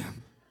forgive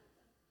them.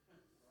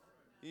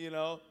 You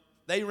know,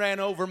 they ran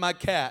over my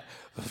cat.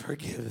 I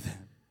forgive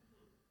them.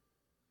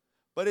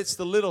 But it's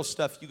the little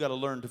stuff you got to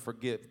learn to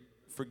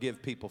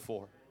forgive people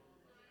for.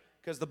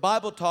 Because the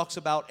Bible talks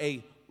about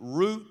a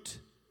root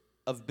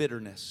of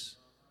bitterness.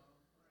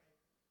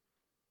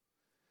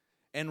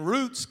 And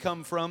roots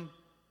come from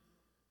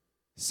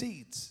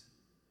seeds.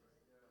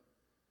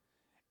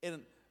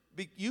 And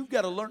you've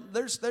got to learn.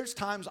 There's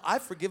times I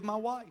forgive my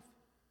wife.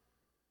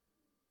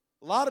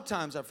 A lot of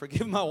times I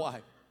forgive my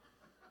wife.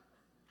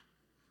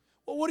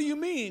 Well, what do you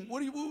mean?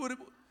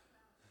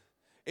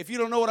 If you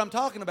don't know what I'm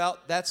talking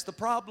about, that's the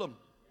problem.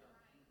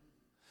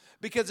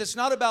 Because it's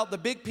not about the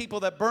big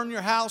people that burn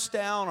your house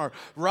down or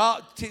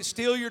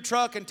steal your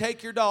truck and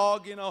take your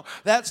dog.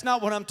 That's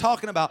not what I'm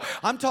talking about.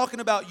 I'm talking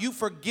about you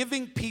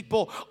forgiving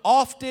people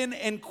often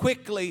and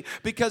quickly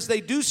because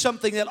they do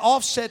something that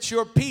offsets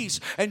your peace,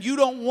 and you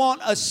don't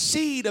want a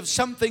seed of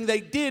something they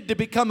did to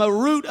become a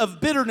root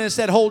of bitterness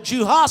that holds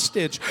you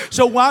hostage.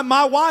 So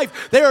my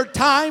wife, there are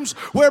times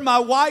where my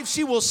wife,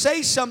 she will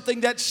say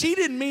something that she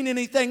didn't mean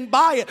anything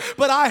by it,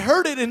 but I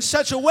heard it in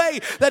such a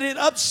way that it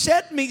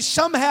upset me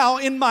somehow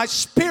in my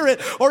spirit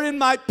or in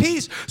my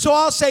peace. So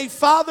I'll say,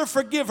 Father,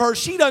 forgive her.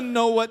 She didn't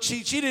know what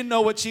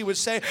she was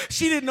saying.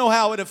 She didn't know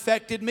how it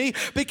affected me,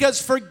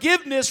 because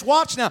forgiveness,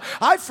 watch now,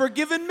 I've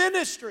forgiven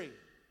ministry.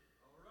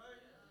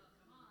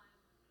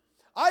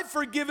 I've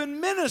forgiven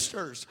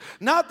ministers.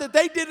 Not that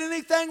they did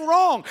anything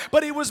wrong,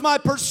 but it was my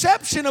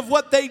perception of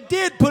what they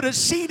did put a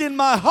seed in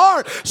my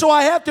heart. So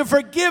I have to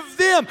forgive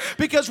them,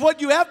 because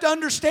what you have to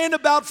understand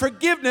about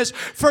forgiveness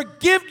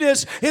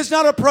is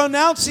not a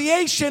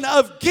pronunciation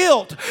of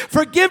guilt.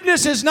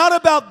 Forgiveness is not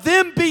about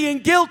them being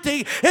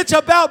guilty. It's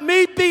about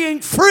me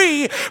being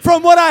free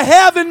from what I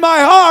have in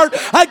my heart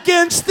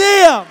against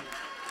them.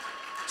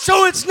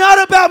 So it's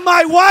not about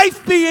my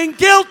wife being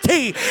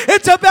guilty.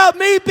 It's about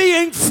me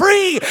being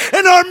free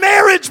and our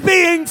marriage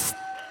being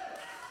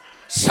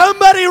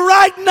Somebody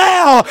right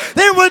now,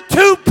 there were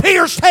two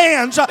pierced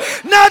hands,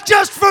 not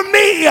just for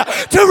me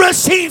to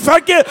receive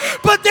forgiveness,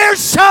 but there's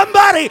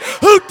somebody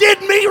who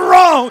did me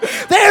wrong.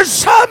 There's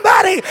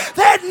somebody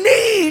that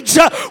needs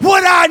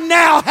what I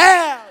now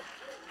have.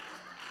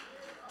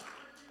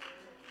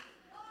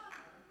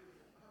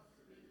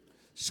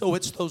 So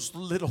it's those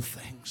little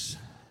things.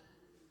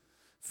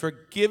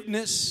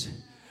 Forgiveness,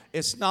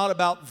 it's not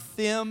about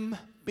them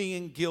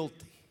being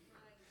guilty.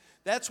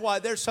 That's why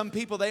there's some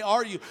people, they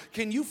argue,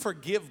 can you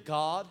forgive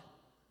God?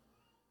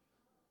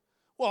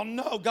 Well,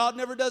 no, God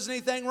never does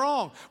anything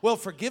wrong. Well,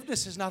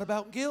 forgiveness is not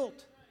about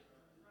guilt.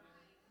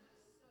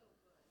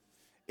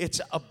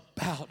 It's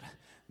about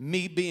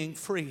me being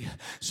free.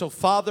 So,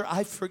 Father,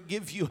 I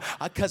forgive you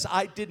because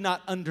I did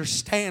not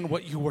understand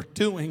what you were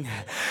doing.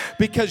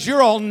 Because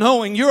you're all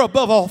knowing, you're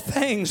above all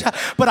things.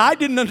 But I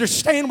didn't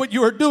understand what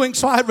you were doing,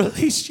 so I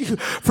released you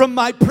from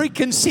my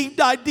preconceived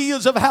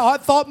ideas of how I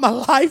thought my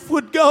life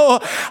would go.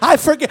 I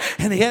forget.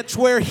 And that's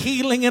where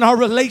healing in our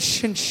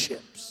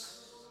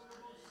relationships.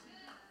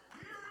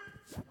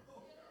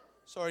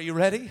 So, are you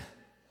ready?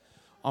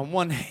 On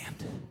one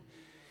hand,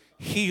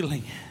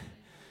 healing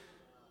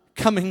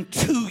coming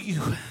to you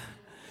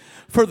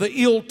for the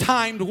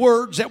ill-timed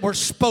words that were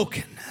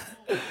spoken,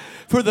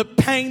 for the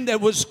pain that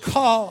was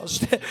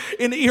caused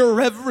in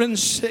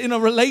irreverence in a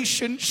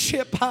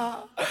relationship.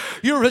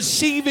 You're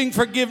receiving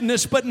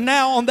forgiveness, but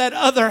now on that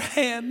other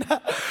hand,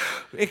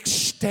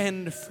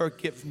 extend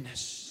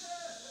forgiveness.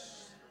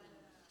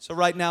 So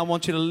right now, I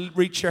want you to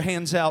reach your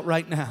hands out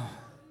right now.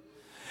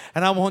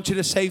 And I want you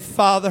to say,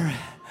 Father,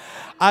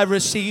 I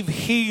receive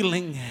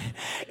healing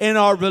in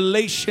our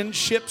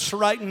relationships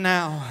right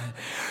now.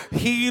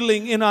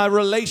 Healing in our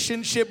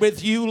relationship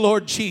with you,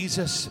 Lord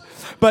Jesus.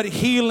 But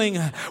healing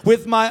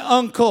with my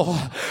uncle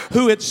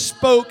who had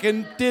spoke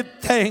and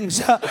did things.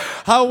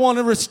 I want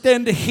to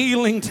extend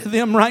healing to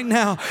them right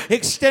now.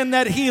 Extend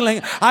that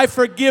healing. I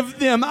forgive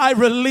them. I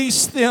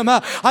release them.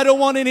 I don't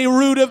want any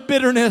root of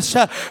bitterness,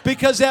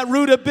 because that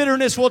root of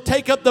bitterness will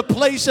take up the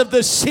place of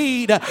the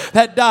seed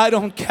that died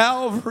on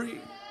Calvary.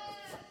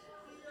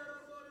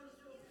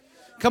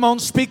 Come on,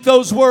 speak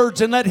those words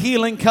and let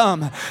healing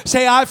come.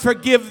 Say, I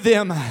forgive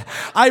them.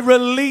 I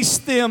release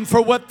them for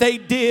what they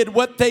did,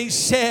 what they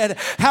said,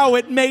 how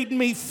it made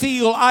me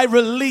feel. I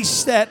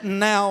release that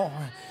now.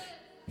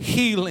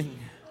 Healing,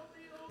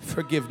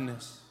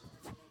 forgiveness.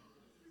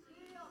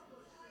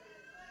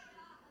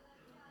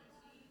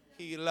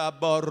 Hila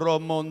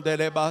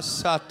boromondele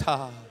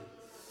basata.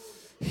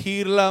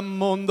 Hila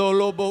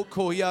mondolobo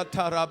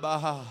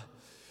koyatarabaha.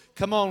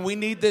 Come on, we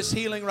need this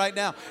healing right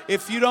now.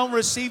 If you don't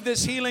receive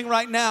this healing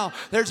right now,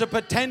 there's a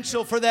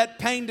potential for that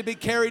pain to be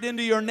carried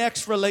into your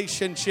next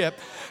relationship.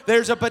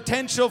 There's a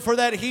potential for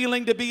that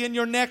healing to be in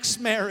your next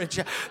marriage.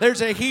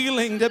 There's a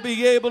healing to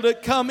be able to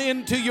come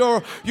into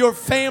your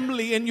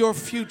family and your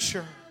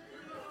future.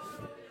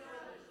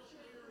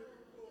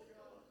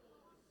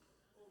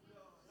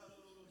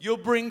 You'll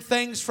bring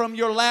things from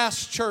your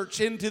last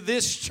church into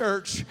this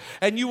church,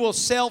 and you will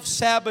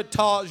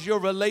self-sabotage your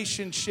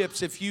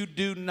relationships if you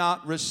do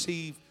not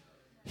receive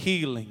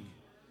healing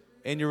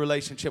in your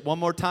relationship. One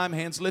more time,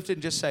 hands lifted,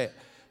 and just say it.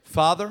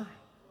 Father,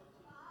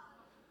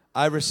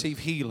 I receive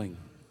healing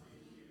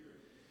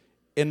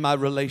in my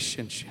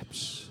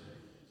relationships.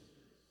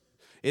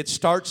 It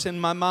starts in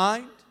my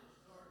mind,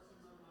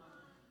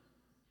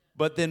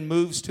 but then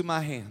moves to my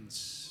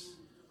hands.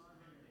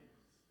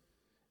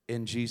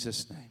 In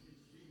Jesus' name.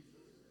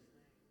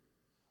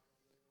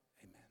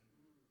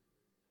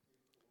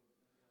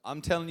 I'm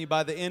telling you,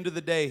 by the end of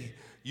the day,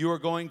 you are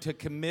going to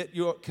commit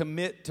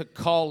to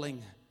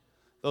calling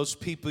those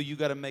people you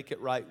got to make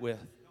it right with.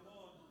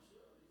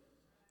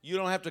 You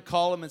don't have to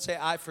call them and say,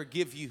 I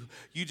forgive you.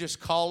 You just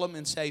call them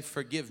and say,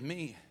 forgive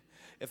me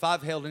if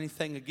I've held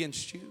anything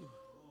against you.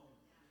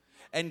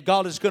 And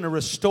God is going to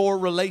restore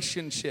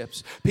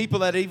relationships. People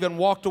that even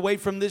walked away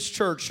from this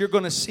church, you're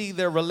going to see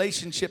their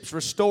relationships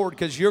restored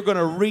because you're going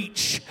to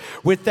reach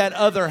with that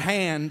other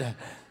hand.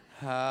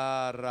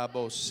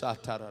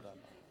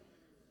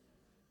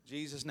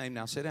 Jesus' name.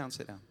 Now sit down,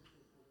 sit down.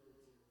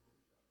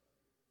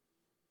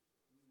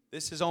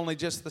 This is only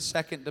just the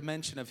second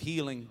dimension of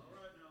healing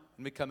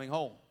and becoming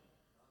whole.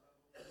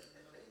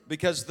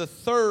 Because the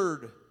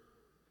third,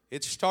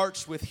 it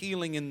starts with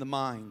healing in the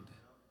mind.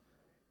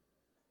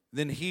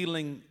 Then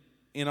healing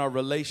in our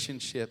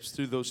relationships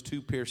through those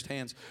two pierced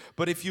hands.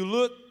 But if you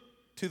look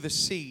to the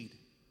seed,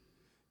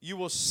 you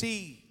will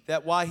see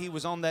that while he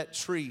was on that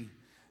tree,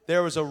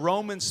 there was a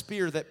Roman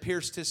spear that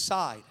pierced his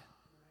side.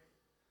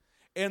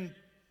 And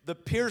the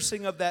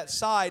piercing of that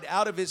side,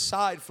 out of his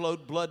side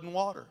flowed blood and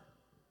water.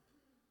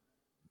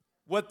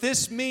 What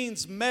this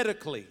means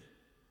medically,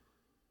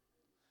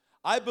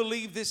 I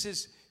believe this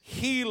is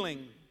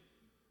healing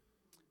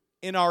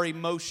in our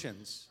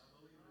emotions.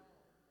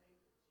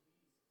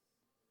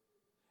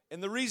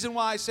 And the reason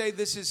why I say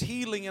this is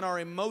healing in our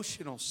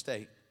emotional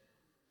state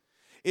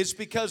is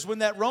because when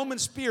that Roman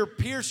spear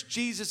pierced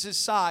Jesus'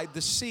 side,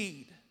 the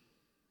seed,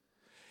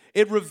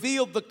 it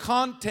revealed the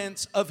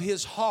contents of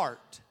his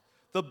heart,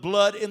 the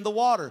blood in the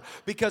water.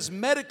 Because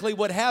medically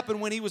what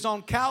happened when he was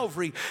on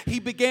Calvary,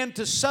 he began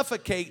to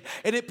suffocate,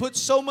 and it put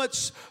so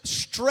much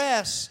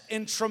stress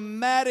and so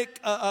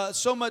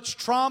much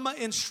trauma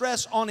and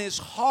stress on his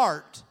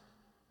heart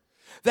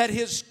that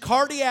his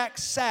cardiac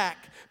sac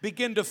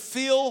began to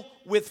fill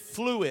with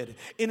fluid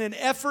in an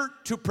effort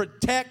to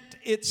protect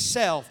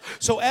itself.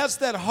 So as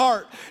that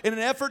heart, in an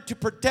effort to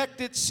protect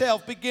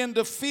itself, began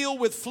to fill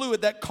with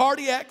fluid, that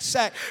cardiac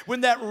sac,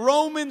 when that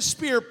Roman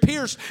spear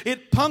pierced,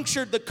 it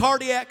punctured the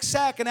cardiac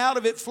sac, and out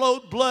of it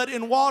flowed blood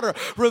and water,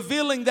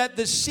 revealing that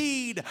the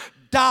seed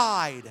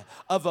died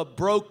of a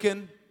broken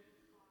heart.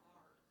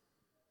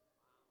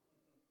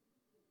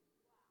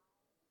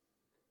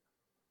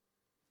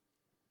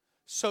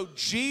 So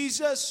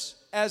Jesus,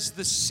 as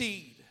the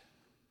seed,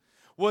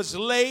 was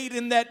laid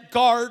in that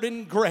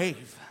garden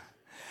grave.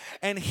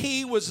 And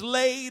he was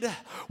laid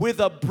with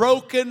a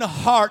broken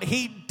heart.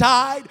 He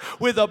died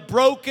with a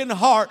broken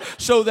heart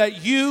so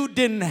that you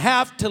didn't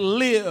have to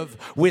live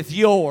with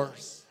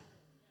yours.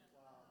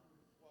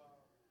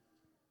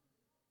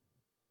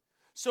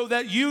 So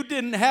that you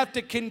didn't have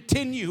to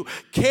continue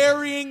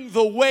carrying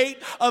the weight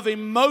of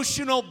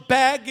emotional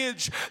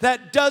baggage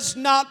that does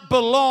not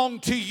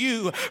belong to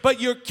you,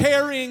 but you're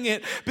carrying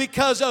it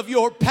because of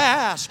your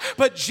past.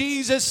 But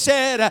Jesus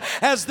said,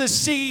 as the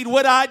seed,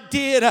 what I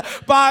did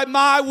by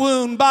my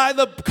wound, by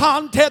the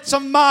contents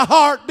of my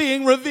heart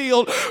being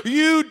revealed,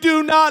 you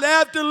do not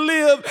have to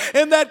live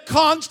in that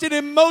constant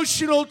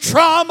emotional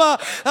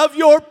trauma of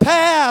your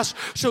past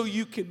so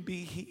you can be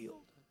healed.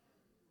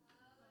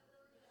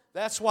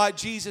 That's why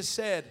Jesus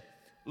said,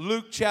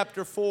 Luke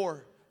chapter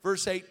 4,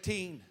 verse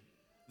 18,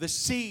 the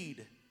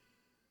seed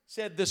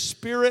said, the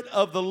Spirit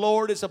of the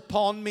Lord is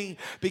upon me,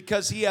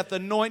 because he hath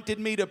anointed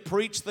me to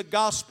preach the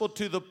gospel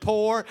to the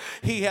poor.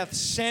 He hath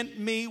sent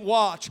me,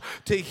 watch,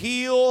 to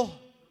heal.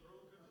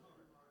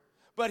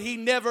 But he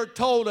never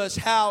told us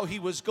how he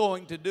was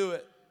going to do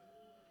it.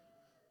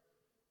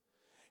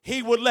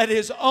 He would let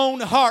his own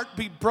heart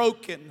be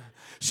broken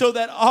so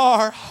that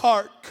our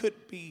heart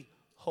could be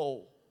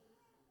whole.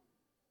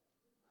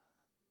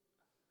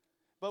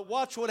 But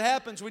watch what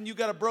happens when you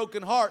got a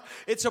broken heart.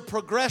 It's a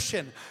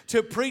progression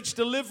to preach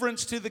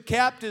deliverance to the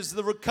captives,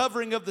 the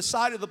recovering of the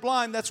sight of the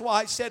blind. That's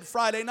why I said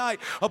Friday night,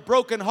 a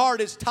broken heart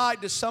is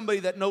tied to somebody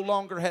that no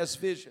longer has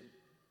vision.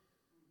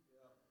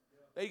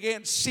 They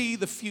can't see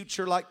the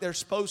future like they're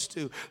supposed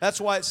to.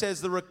 That's why it says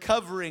the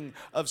recovering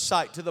of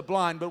sight to the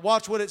blind. But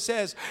watch what it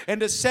says.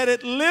 And to set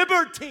at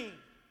liberty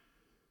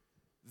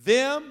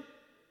them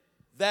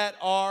that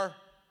are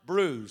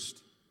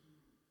bruised.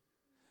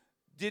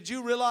 Did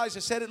you realize, I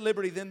said at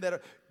liberty then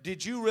that,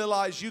 did you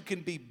realize you can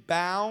be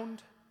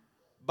bound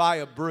by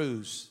a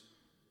bruise?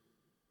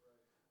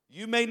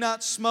 You may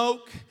not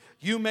smoke,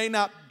 you may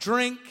not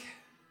drink,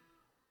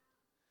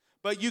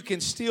 but you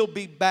can still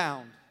be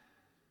bound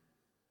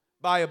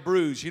by a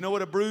bruise. You know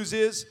what a bruise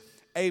is?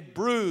 A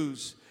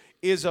bruise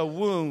is a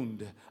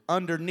wound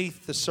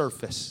underneath the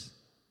surface.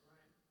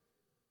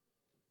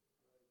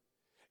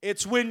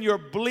 It's when you're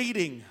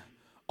bleeding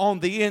on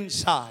the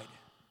inside.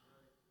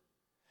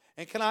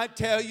 And can I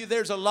tell you,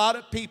 there's a lot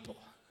of people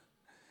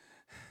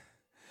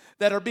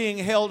that are being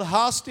held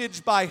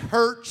hostage by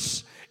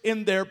hurts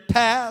in their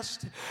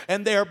past,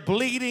 and they're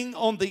bleeding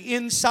on the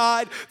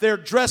inside. They're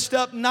dressed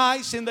up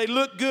nice and they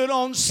look good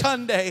on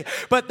Sunday,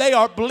 but they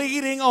are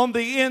bleeding on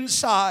the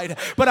inside.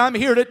 But I'm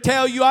here to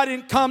tell you, I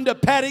didn't come to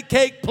patty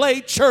cake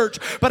play church,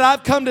 but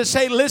I've come to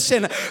say,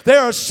 listen, there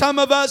are some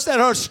of us that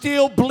are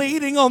still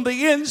bleeding on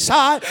the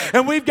inside,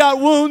 and we've got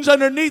wounds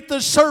underneath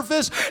the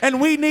surface,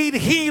 and we need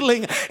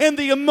healing in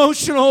the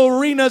emotional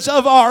arenas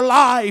of our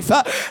life.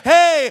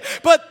 Hey,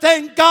 but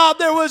thank God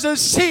there was a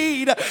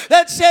seed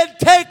that said,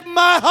 take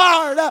my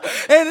heart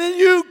and then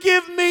you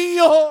give me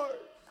yours.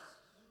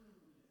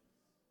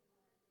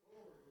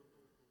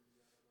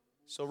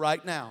 So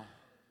right now,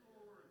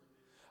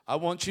 I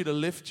want you to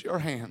lift your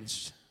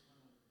hands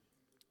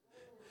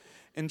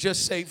and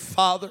just say,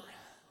 Father,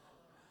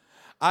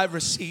 I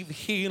receive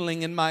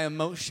healing in my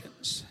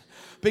emotions.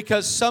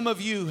 Because some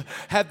of you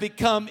have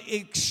become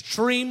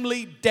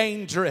extremely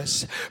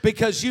dangerous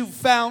because you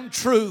found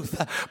truth,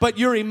 but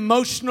you're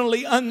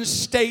emotionally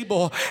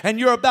unstable and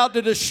you're about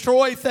to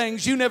destroy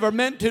things you never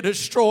meant to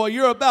destroy.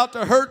 You're about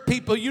to hurt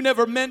people you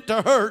never meant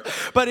to hurt.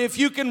 But if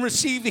you can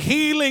receive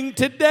healing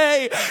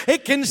today,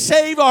 it can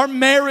save our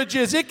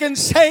marriages. It can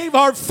save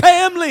our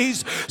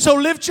families. So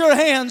lift your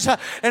hands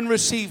and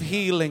receive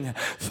healing.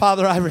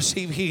 Father, I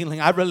receive healing.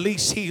 I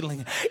release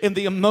healing in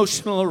the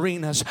emotional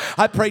arenas.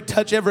 I pray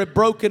touch every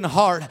broken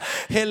heart.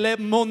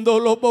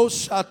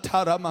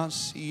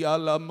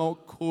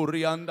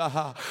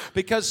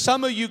 Because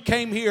some of you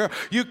came here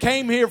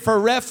for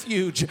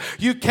refuge.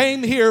 You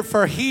came here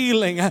for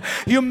healing.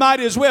 You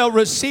might as well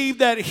receive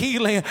that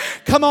healing.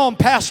 Come on,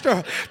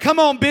 Pastor. Come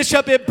on,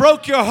 Bishop. It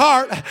broke your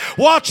heart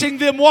watching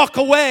them walk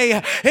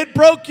away. It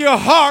broke your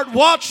heart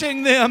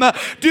watching them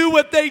do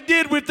what they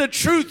did with the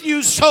truth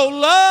you so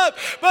love.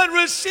 But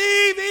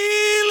receive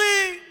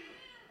healing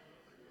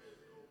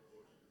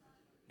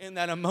in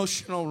that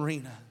emotional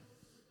arena.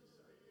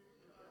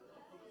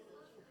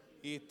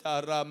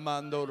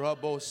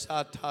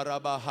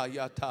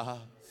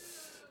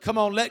 Come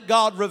on, let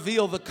God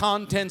reveal the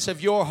contents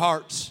of your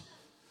hearts.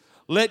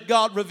 Let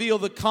God reveal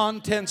the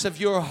contents of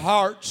your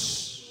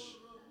hearts.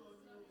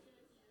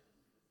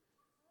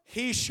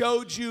 He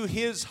showed you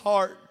His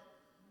heart.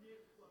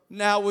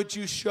 Now would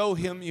you show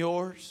Him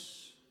yours?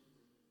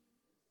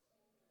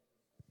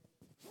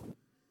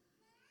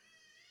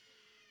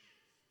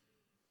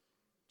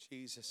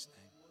 Jesus' name.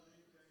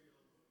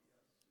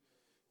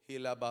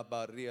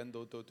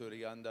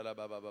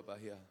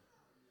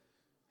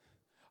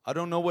 I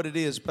don't know what it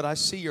is, but I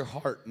see your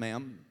heart,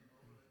 ma'am.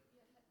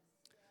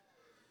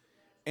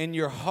 In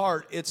your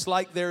heart, it's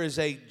like there is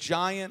a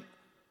giant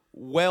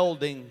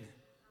welding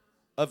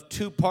of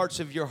two parts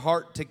of your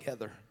heart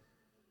together.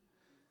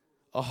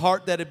 A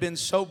heart that had been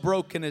so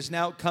broken is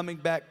now coming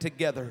back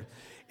together.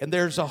 And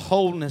there's a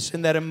wholeness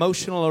in that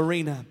emotional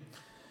arena.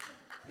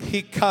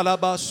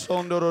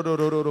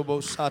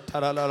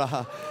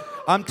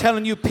 I'm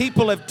telling you,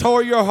 people have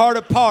tore your heart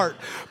apart.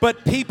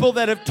 But people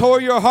that have tore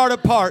your heart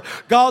apart,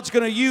 God's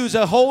going to use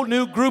a whole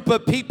new group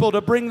of people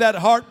to bring that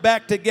heart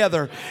back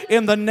together.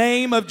 In the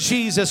name of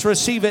Jesus,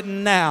 receive it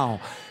now.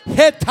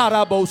 Let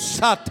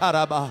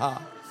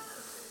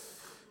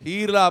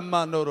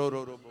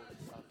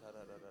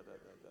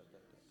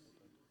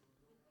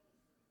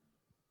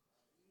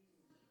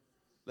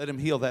Him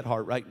heal that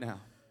heart right now.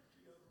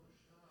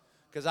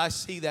 Because I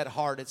see that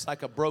heart. It's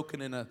like a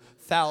broken in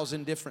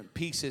 1,000 different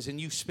pieces. And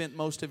you've spent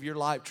most of your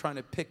life trying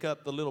to pick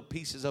up the little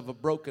pieces of a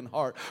broken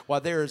heart.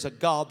 While there is a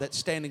God that's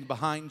standing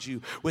behind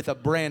you with a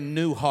brand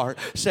new heart.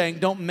 Saying,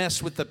 don't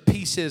mess with the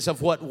pieces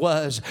of what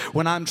was.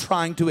 When I'm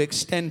trying to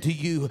extend to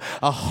you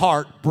a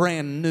heart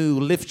brand new.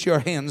 Lift your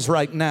hands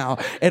right now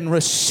and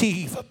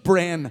receive a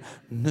brand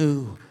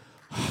new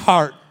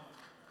heart.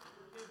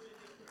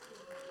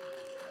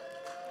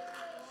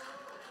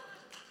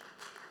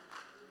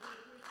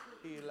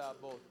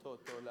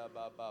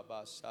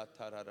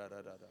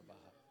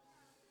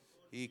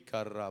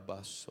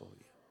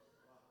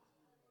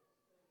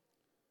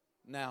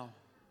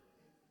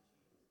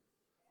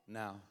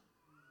 Now,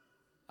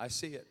 I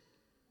see it.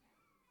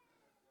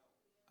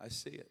 I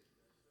see it.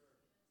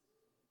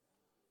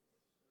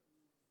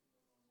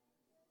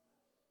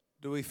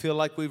 Do we feel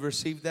like we've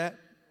received that?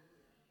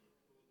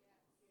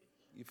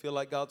 You feel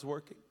like God's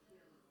working?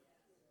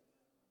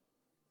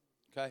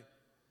 Okay.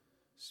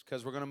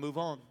 Because we're going to move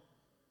on.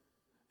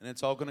 And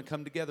it's all going to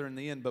come together in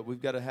the end, but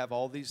we've got to have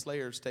all these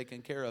layers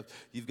taken care of.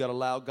 You've got to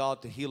allow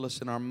God to heal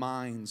us in our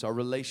minds, our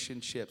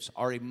relationships,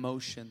 our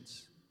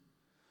emotions.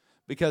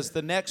 Because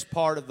the next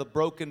part of the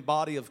broken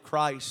body of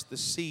Christ, the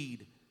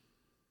seed,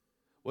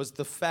 was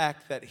the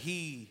fact that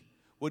He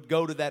would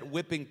go to that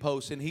whipping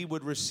post and He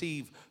would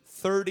receive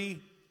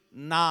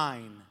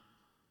 39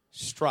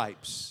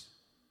 stripes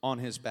on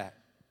His back.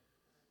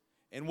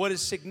 And what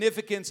is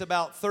significant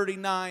about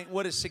 39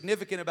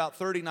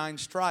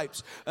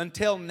 stripes?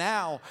 Until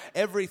now,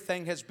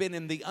 everything has been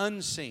in the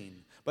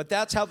unseen. But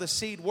that's how the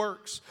seed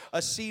works.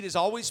 A seed is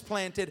always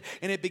planted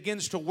and it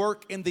begins to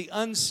work in the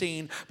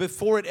unseen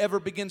before it ever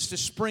begins to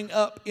spring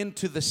up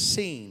into the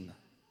seen.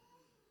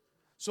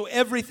 So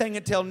everything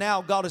until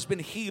now, God has been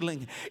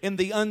healing in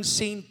the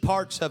unseen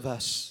parts of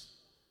us.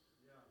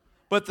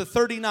 But the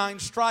 39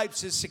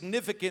 stripes is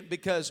significant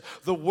because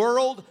the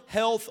World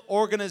Health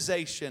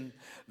Organization,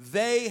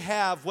 they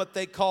have what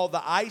they call the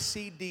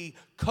ICD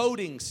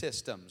coding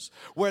systems,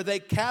 where they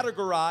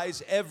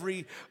categorize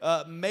every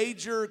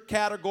major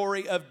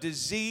category of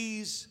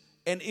disease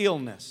and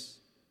illness.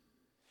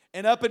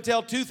 And up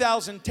until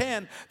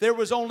 2010, there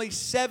was only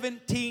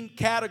 17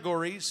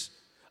 categories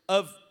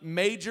of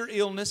major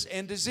illness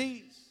and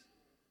disease.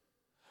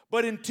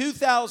 But in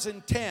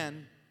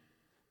 2010,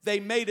 they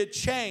made a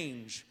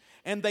change.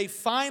 And they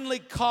finally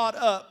caught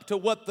up to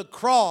what the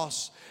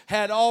cross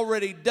had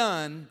already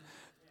done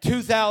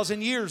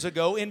 2,000 years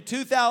ago. In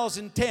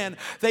 2010,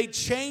 they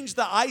changed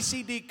the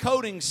ICD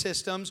coding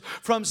systems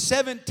from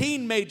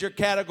 17 major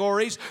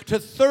categories to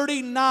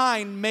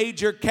 39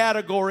 major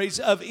categories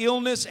of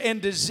illness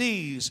and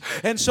disease.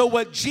 And so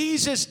what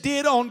Jesus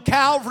did on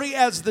Calvary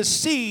as the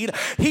seed,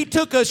 He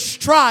took a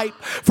stripe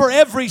for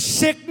every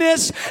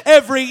sickness,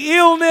 every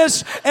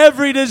illness,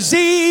 every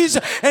disease,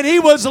 and He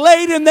was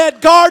laid in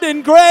that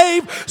garden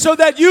grave so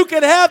that you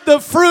could have the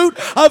fruit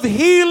of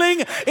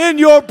healing in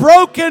your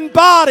broken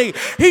body.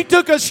 He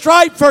took a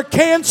stripe for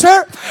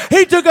cancer.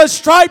 He took a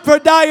stripe for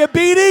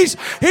diabetes.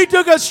 He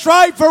took a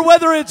stripe for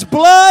whether it's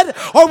blood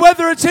or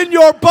whether it's in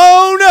your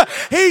bone.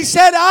 He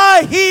said,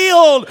 I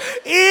healed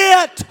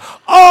it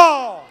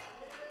all.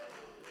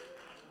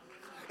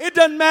 It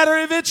doesn't matter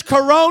if it's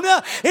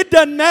corona. It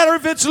doesn't matter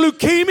if it's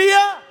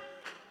leukemia.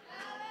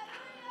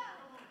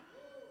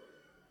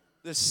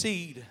 The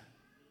seed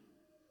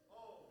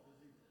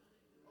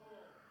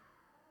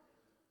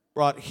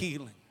brought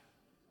healing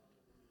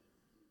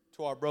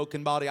to our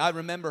broken body. I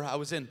remember I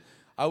was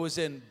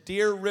in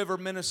Deer River,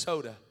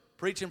 Minnesota,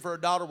 preaching for a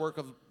daughter work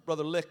of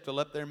Brother Lichtel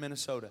up there in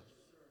Minnesota.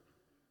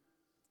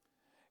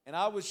 And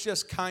I was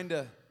just kind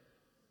of,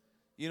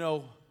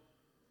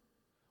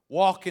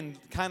 walking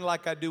kind of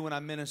like I do when I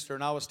minister.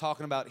 And I was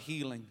talking about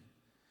healing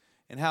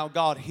and how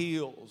God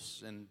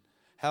heals and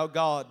how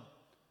God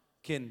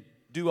can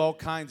do all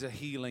kinds of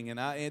healing,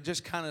 and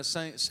just kind of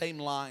same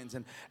lines.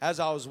 And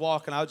as I was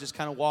walking, I was just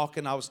kind of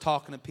walking. I was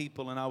talking to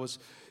people, and I was,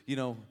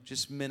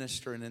 just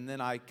ministering. And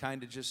then I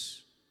kind of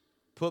just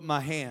put my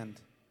hand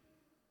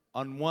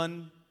on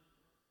one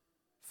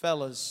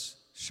fella's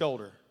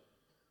shoulder.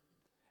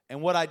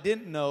 And what I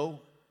didn't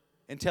know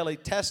until he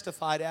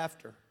testified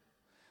after,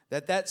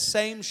 that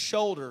same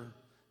shoulder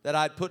that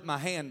I'd put my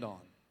hand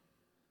on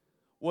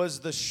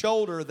was the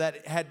shoulder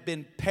that had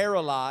been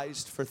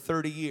paralyzed for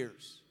 30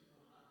 years.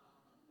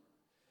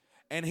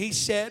 And he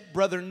said,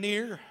 Brother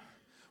Neer,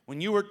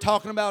 when you were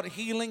talking about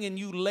healing and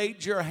you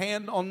laid your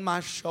hand on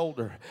my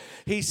shoulder,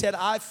 he said,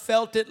 I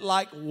felt it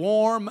like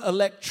warm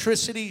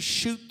electricity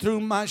shoot through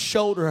my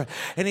shoulder.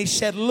 And he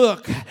said,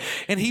 look,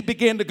 and he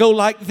began to go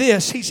like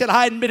this. He said,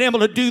 I hadn't been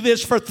able to do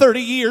this for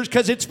 30 years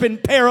because it's been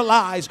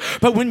paralyzed.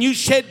 But when you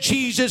said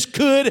Jesus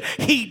could,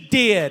 He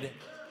did.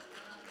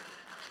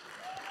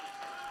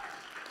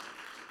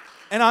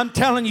 And I'm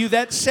telling you,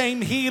 that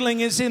same healing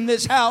is in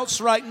this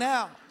house right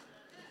now.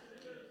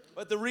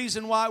 But the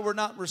reason why we're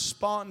not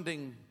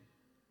responding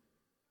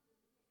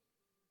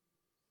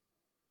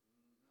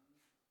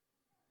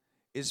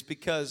is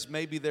because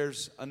maybe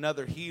there's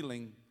another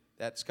healing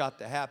that's got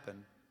to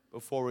happen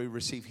before we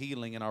receive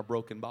healing in our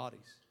broken bodies.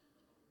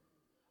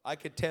 I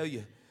could tell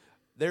you,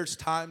 there's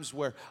times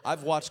where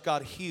I've watched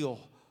God heal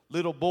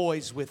little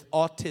boys with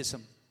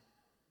autism.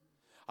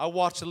 I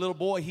watched a little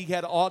boy, he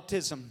had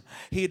autism.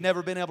 He had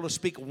never been able to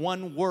speak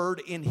one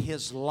word in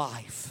his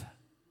life.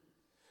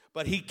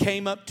 But he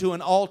came up to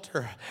an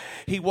altar.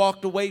 He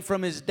walked away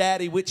from his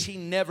daddy, which he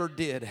never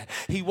did.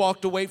 He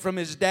walked away from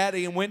his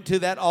daddy and went to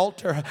that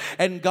altar,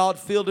 and God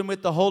filled him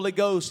with the Holy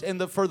Ghost.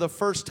 And for the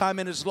first time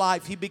in his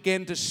life, he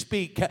began to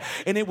speak.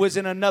 And it was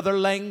in another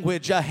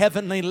language, a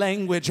heavenly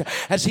language,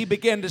 as he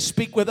began to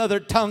speak with other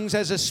tongues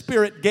as the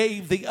Spirit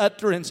gave the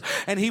utterance.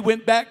 And he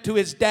went back to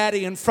his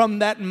daddy, and from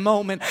that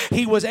moment,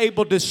 he was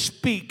able to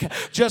speak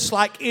just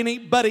like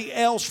anybody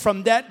else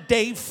from that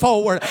day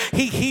forward.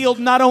 He healed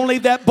not only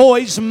that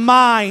boy's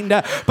mind,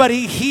 but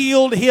he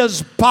healed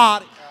his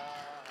body.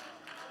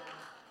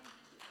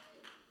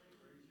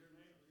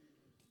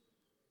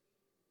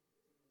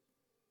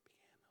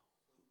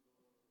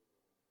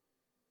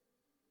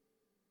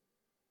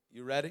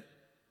 You ready?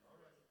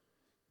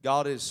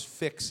 God is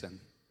fixing.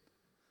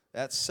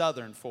 That's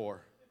Southern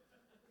for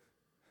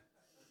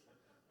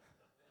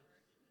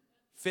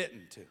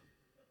fitting to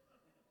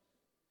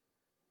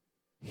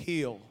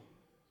heal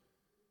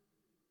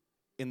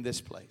in this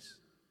place.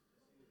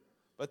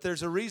 But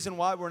there's a reason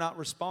why we're not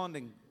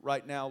responding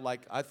right now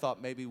like I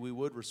thought maybe we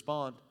would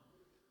respond.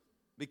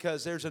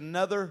 Because there's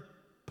another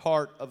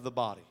part of the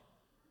body.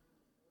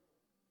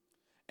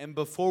 And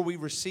before we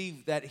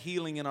receive that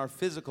healing in our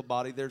physical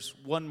body, there's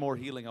one more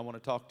healing I want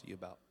to talk to you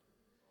about.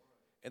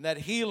 And that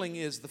healing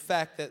is the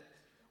fact that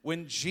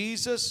when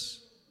Jesus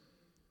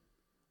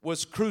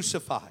was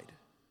crucified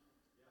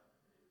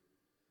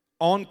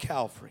on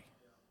Calvary,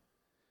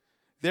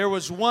 there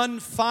was one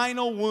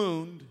final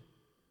wound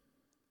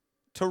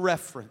to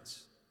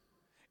reference.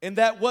 And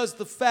that was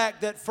the fact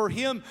that for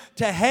him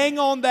to hang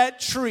on that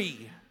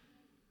tree,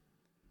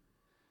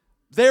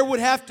 there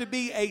would have to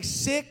be a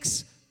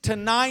 6 to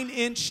 9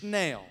 inch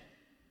nail.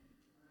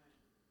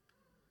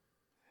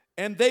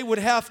 And they would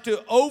have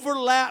to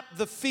overlap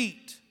the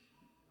feet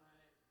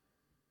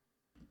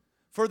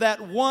for that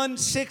one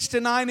 6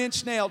 to 9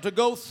 inch nail to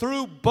go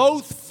through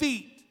both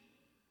feet.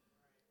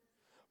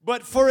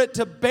 But for it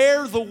to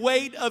bear the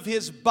weight of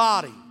his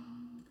body.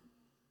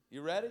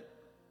 You ready?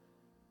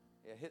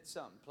 Hit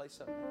something, play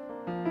something.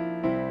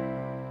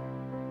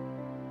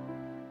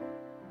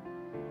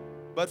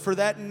 But for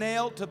that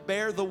nail to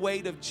bear the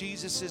weight of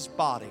Jesus'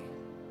 body,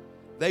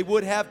 They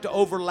would have to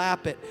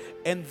overlap it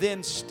and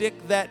then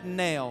stick that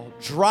nail,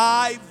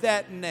 drive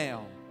that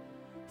nail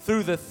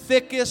through the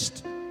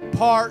thickest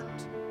part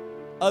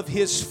of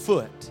his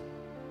foot,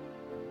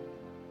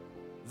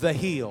 the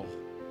heel.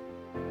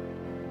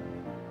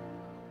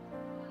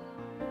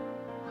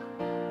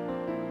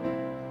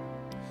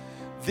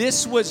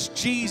 This was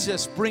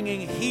Jesus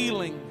bringing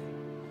healing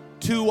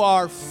to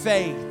our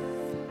faith.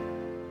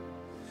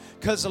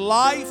 Because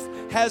life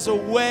has a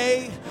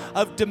way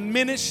of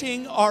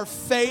diminishing our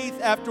faith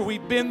after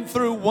we've been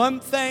through one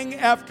thing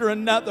after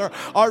another.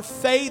 Our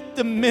faith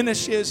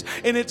diminishes,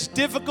 and it's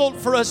difficult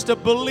for us to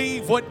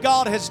believe what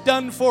God has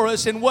done for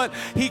us and what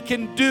He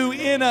can do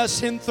in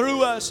us and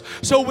through us.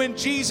 So when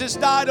Jesus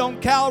died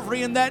on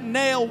Calvary and that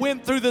nail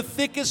went through the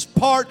thickest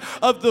part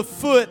of the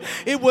foot,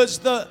 it was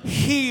the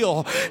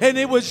heel. And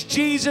it was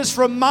Jesus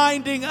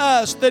reminding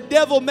us the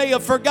devil may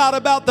have forgot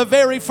about the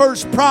very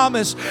first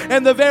promise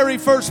and the very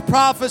first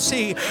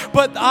prophecy,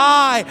 but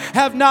I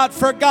have not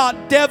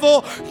forgot.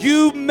 Devil,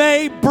 you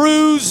may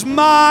bruise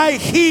my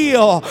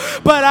heel,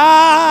 but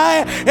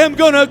I am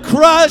going to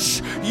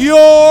crush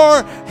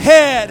your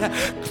head.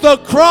 The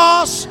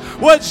cross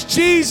was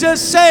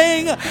Jesus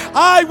saying,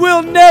 I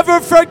will never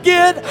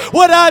forget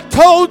what I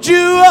told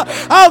you.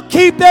 I'll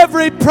keep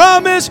every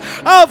promise.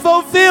 I'll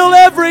fulfill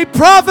every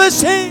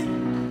prophecy.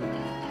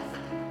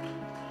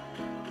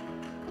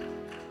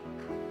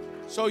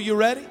 So you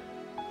ready?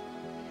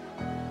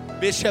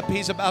 Bishop,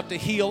 he's about to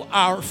heal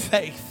our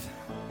faith.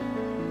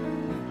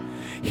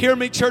 Hear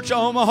me, Church of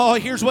Omaha.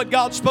 Here's what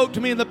God spoke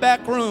to me in the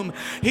back room.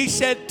 He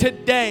said,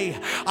 today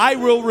I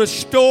will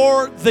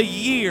restore the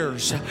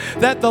years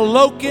that the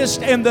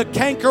locust and the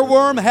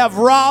cankerworm have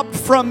robbed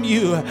from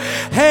you.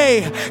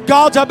 Hey,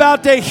 God's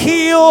about to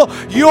heal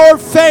your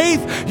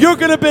faith. You're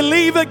going to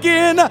believe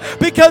again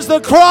because the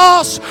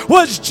cross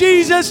was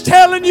Jesus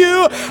telling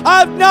you,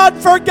 I've not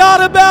forgot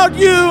about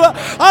you.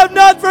 I've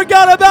not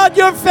forgot about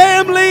your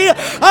family.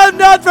 I've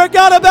not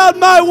forgot about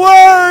my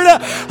word.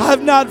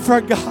 I've not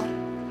forgotten.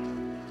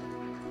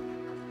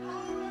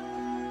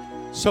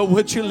 So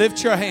would you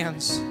lift your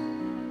hands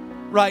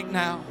right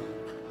now?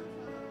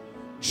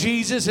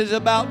 Jesus is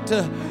about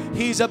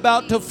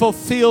to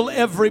fulfill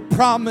every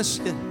promise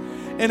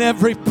and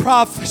every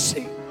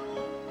prophecy.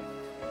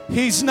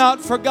 He's not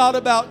forgot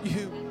about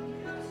you.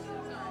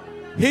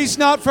 He's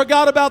not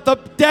forgot about the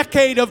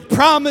decade of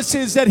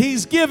promises that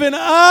He's given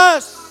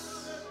us.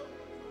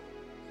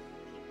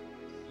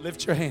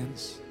 Lift your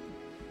hands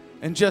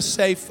and just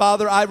say,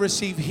 Father, I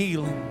receive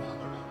healing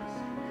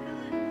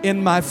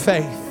in my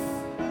faith.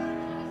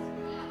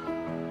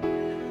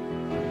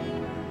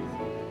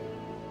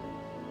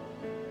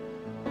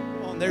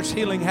 There's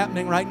healing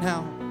happening right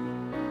now.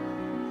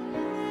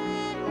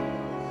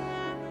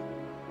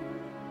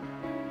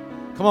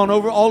 Come on,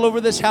 all over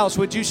this house,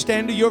 would you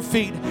stand to your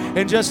feet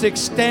and just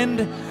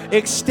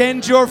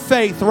extend your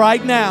faith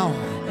right now?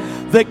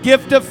 The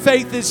gift of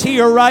faith is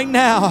here right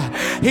now.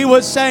 He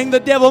was saying the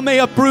devil may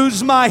have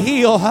bruised my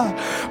heel,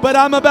 but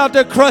I'm about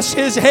to crush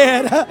his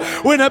head.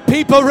 When a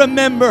people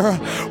remember.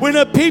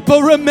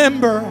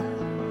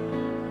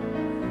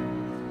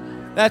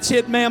 That's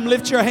it, ma'am.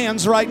 Lift your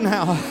hands right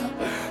now.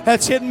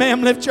 That's it,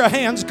 ma'am. Lift your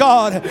hands.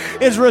 God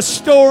is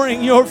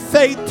restoring your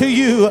faith to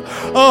you,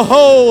 a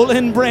whole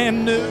and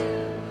brand new.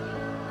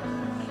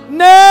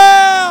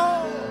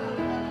 Now.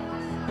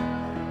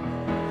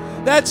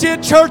 That's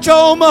it, Church of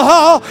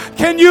Omaha.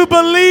 Can you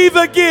believe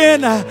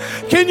again?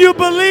 Can you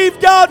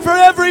believe God for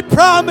every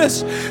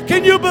promise?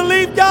 Can you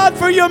believe God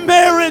for your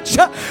marriage?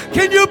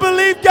 Can you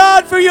believe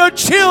God for your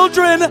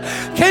children?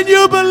 Can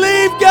you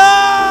believe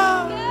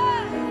God?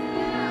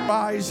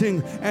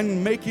 Rising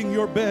and making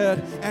your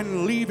bed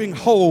and leaving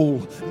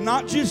whole,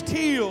 not just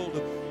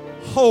healed,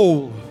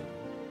 whole.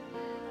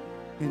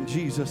 In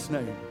Jesus'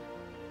 name.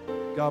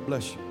 God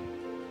bless you.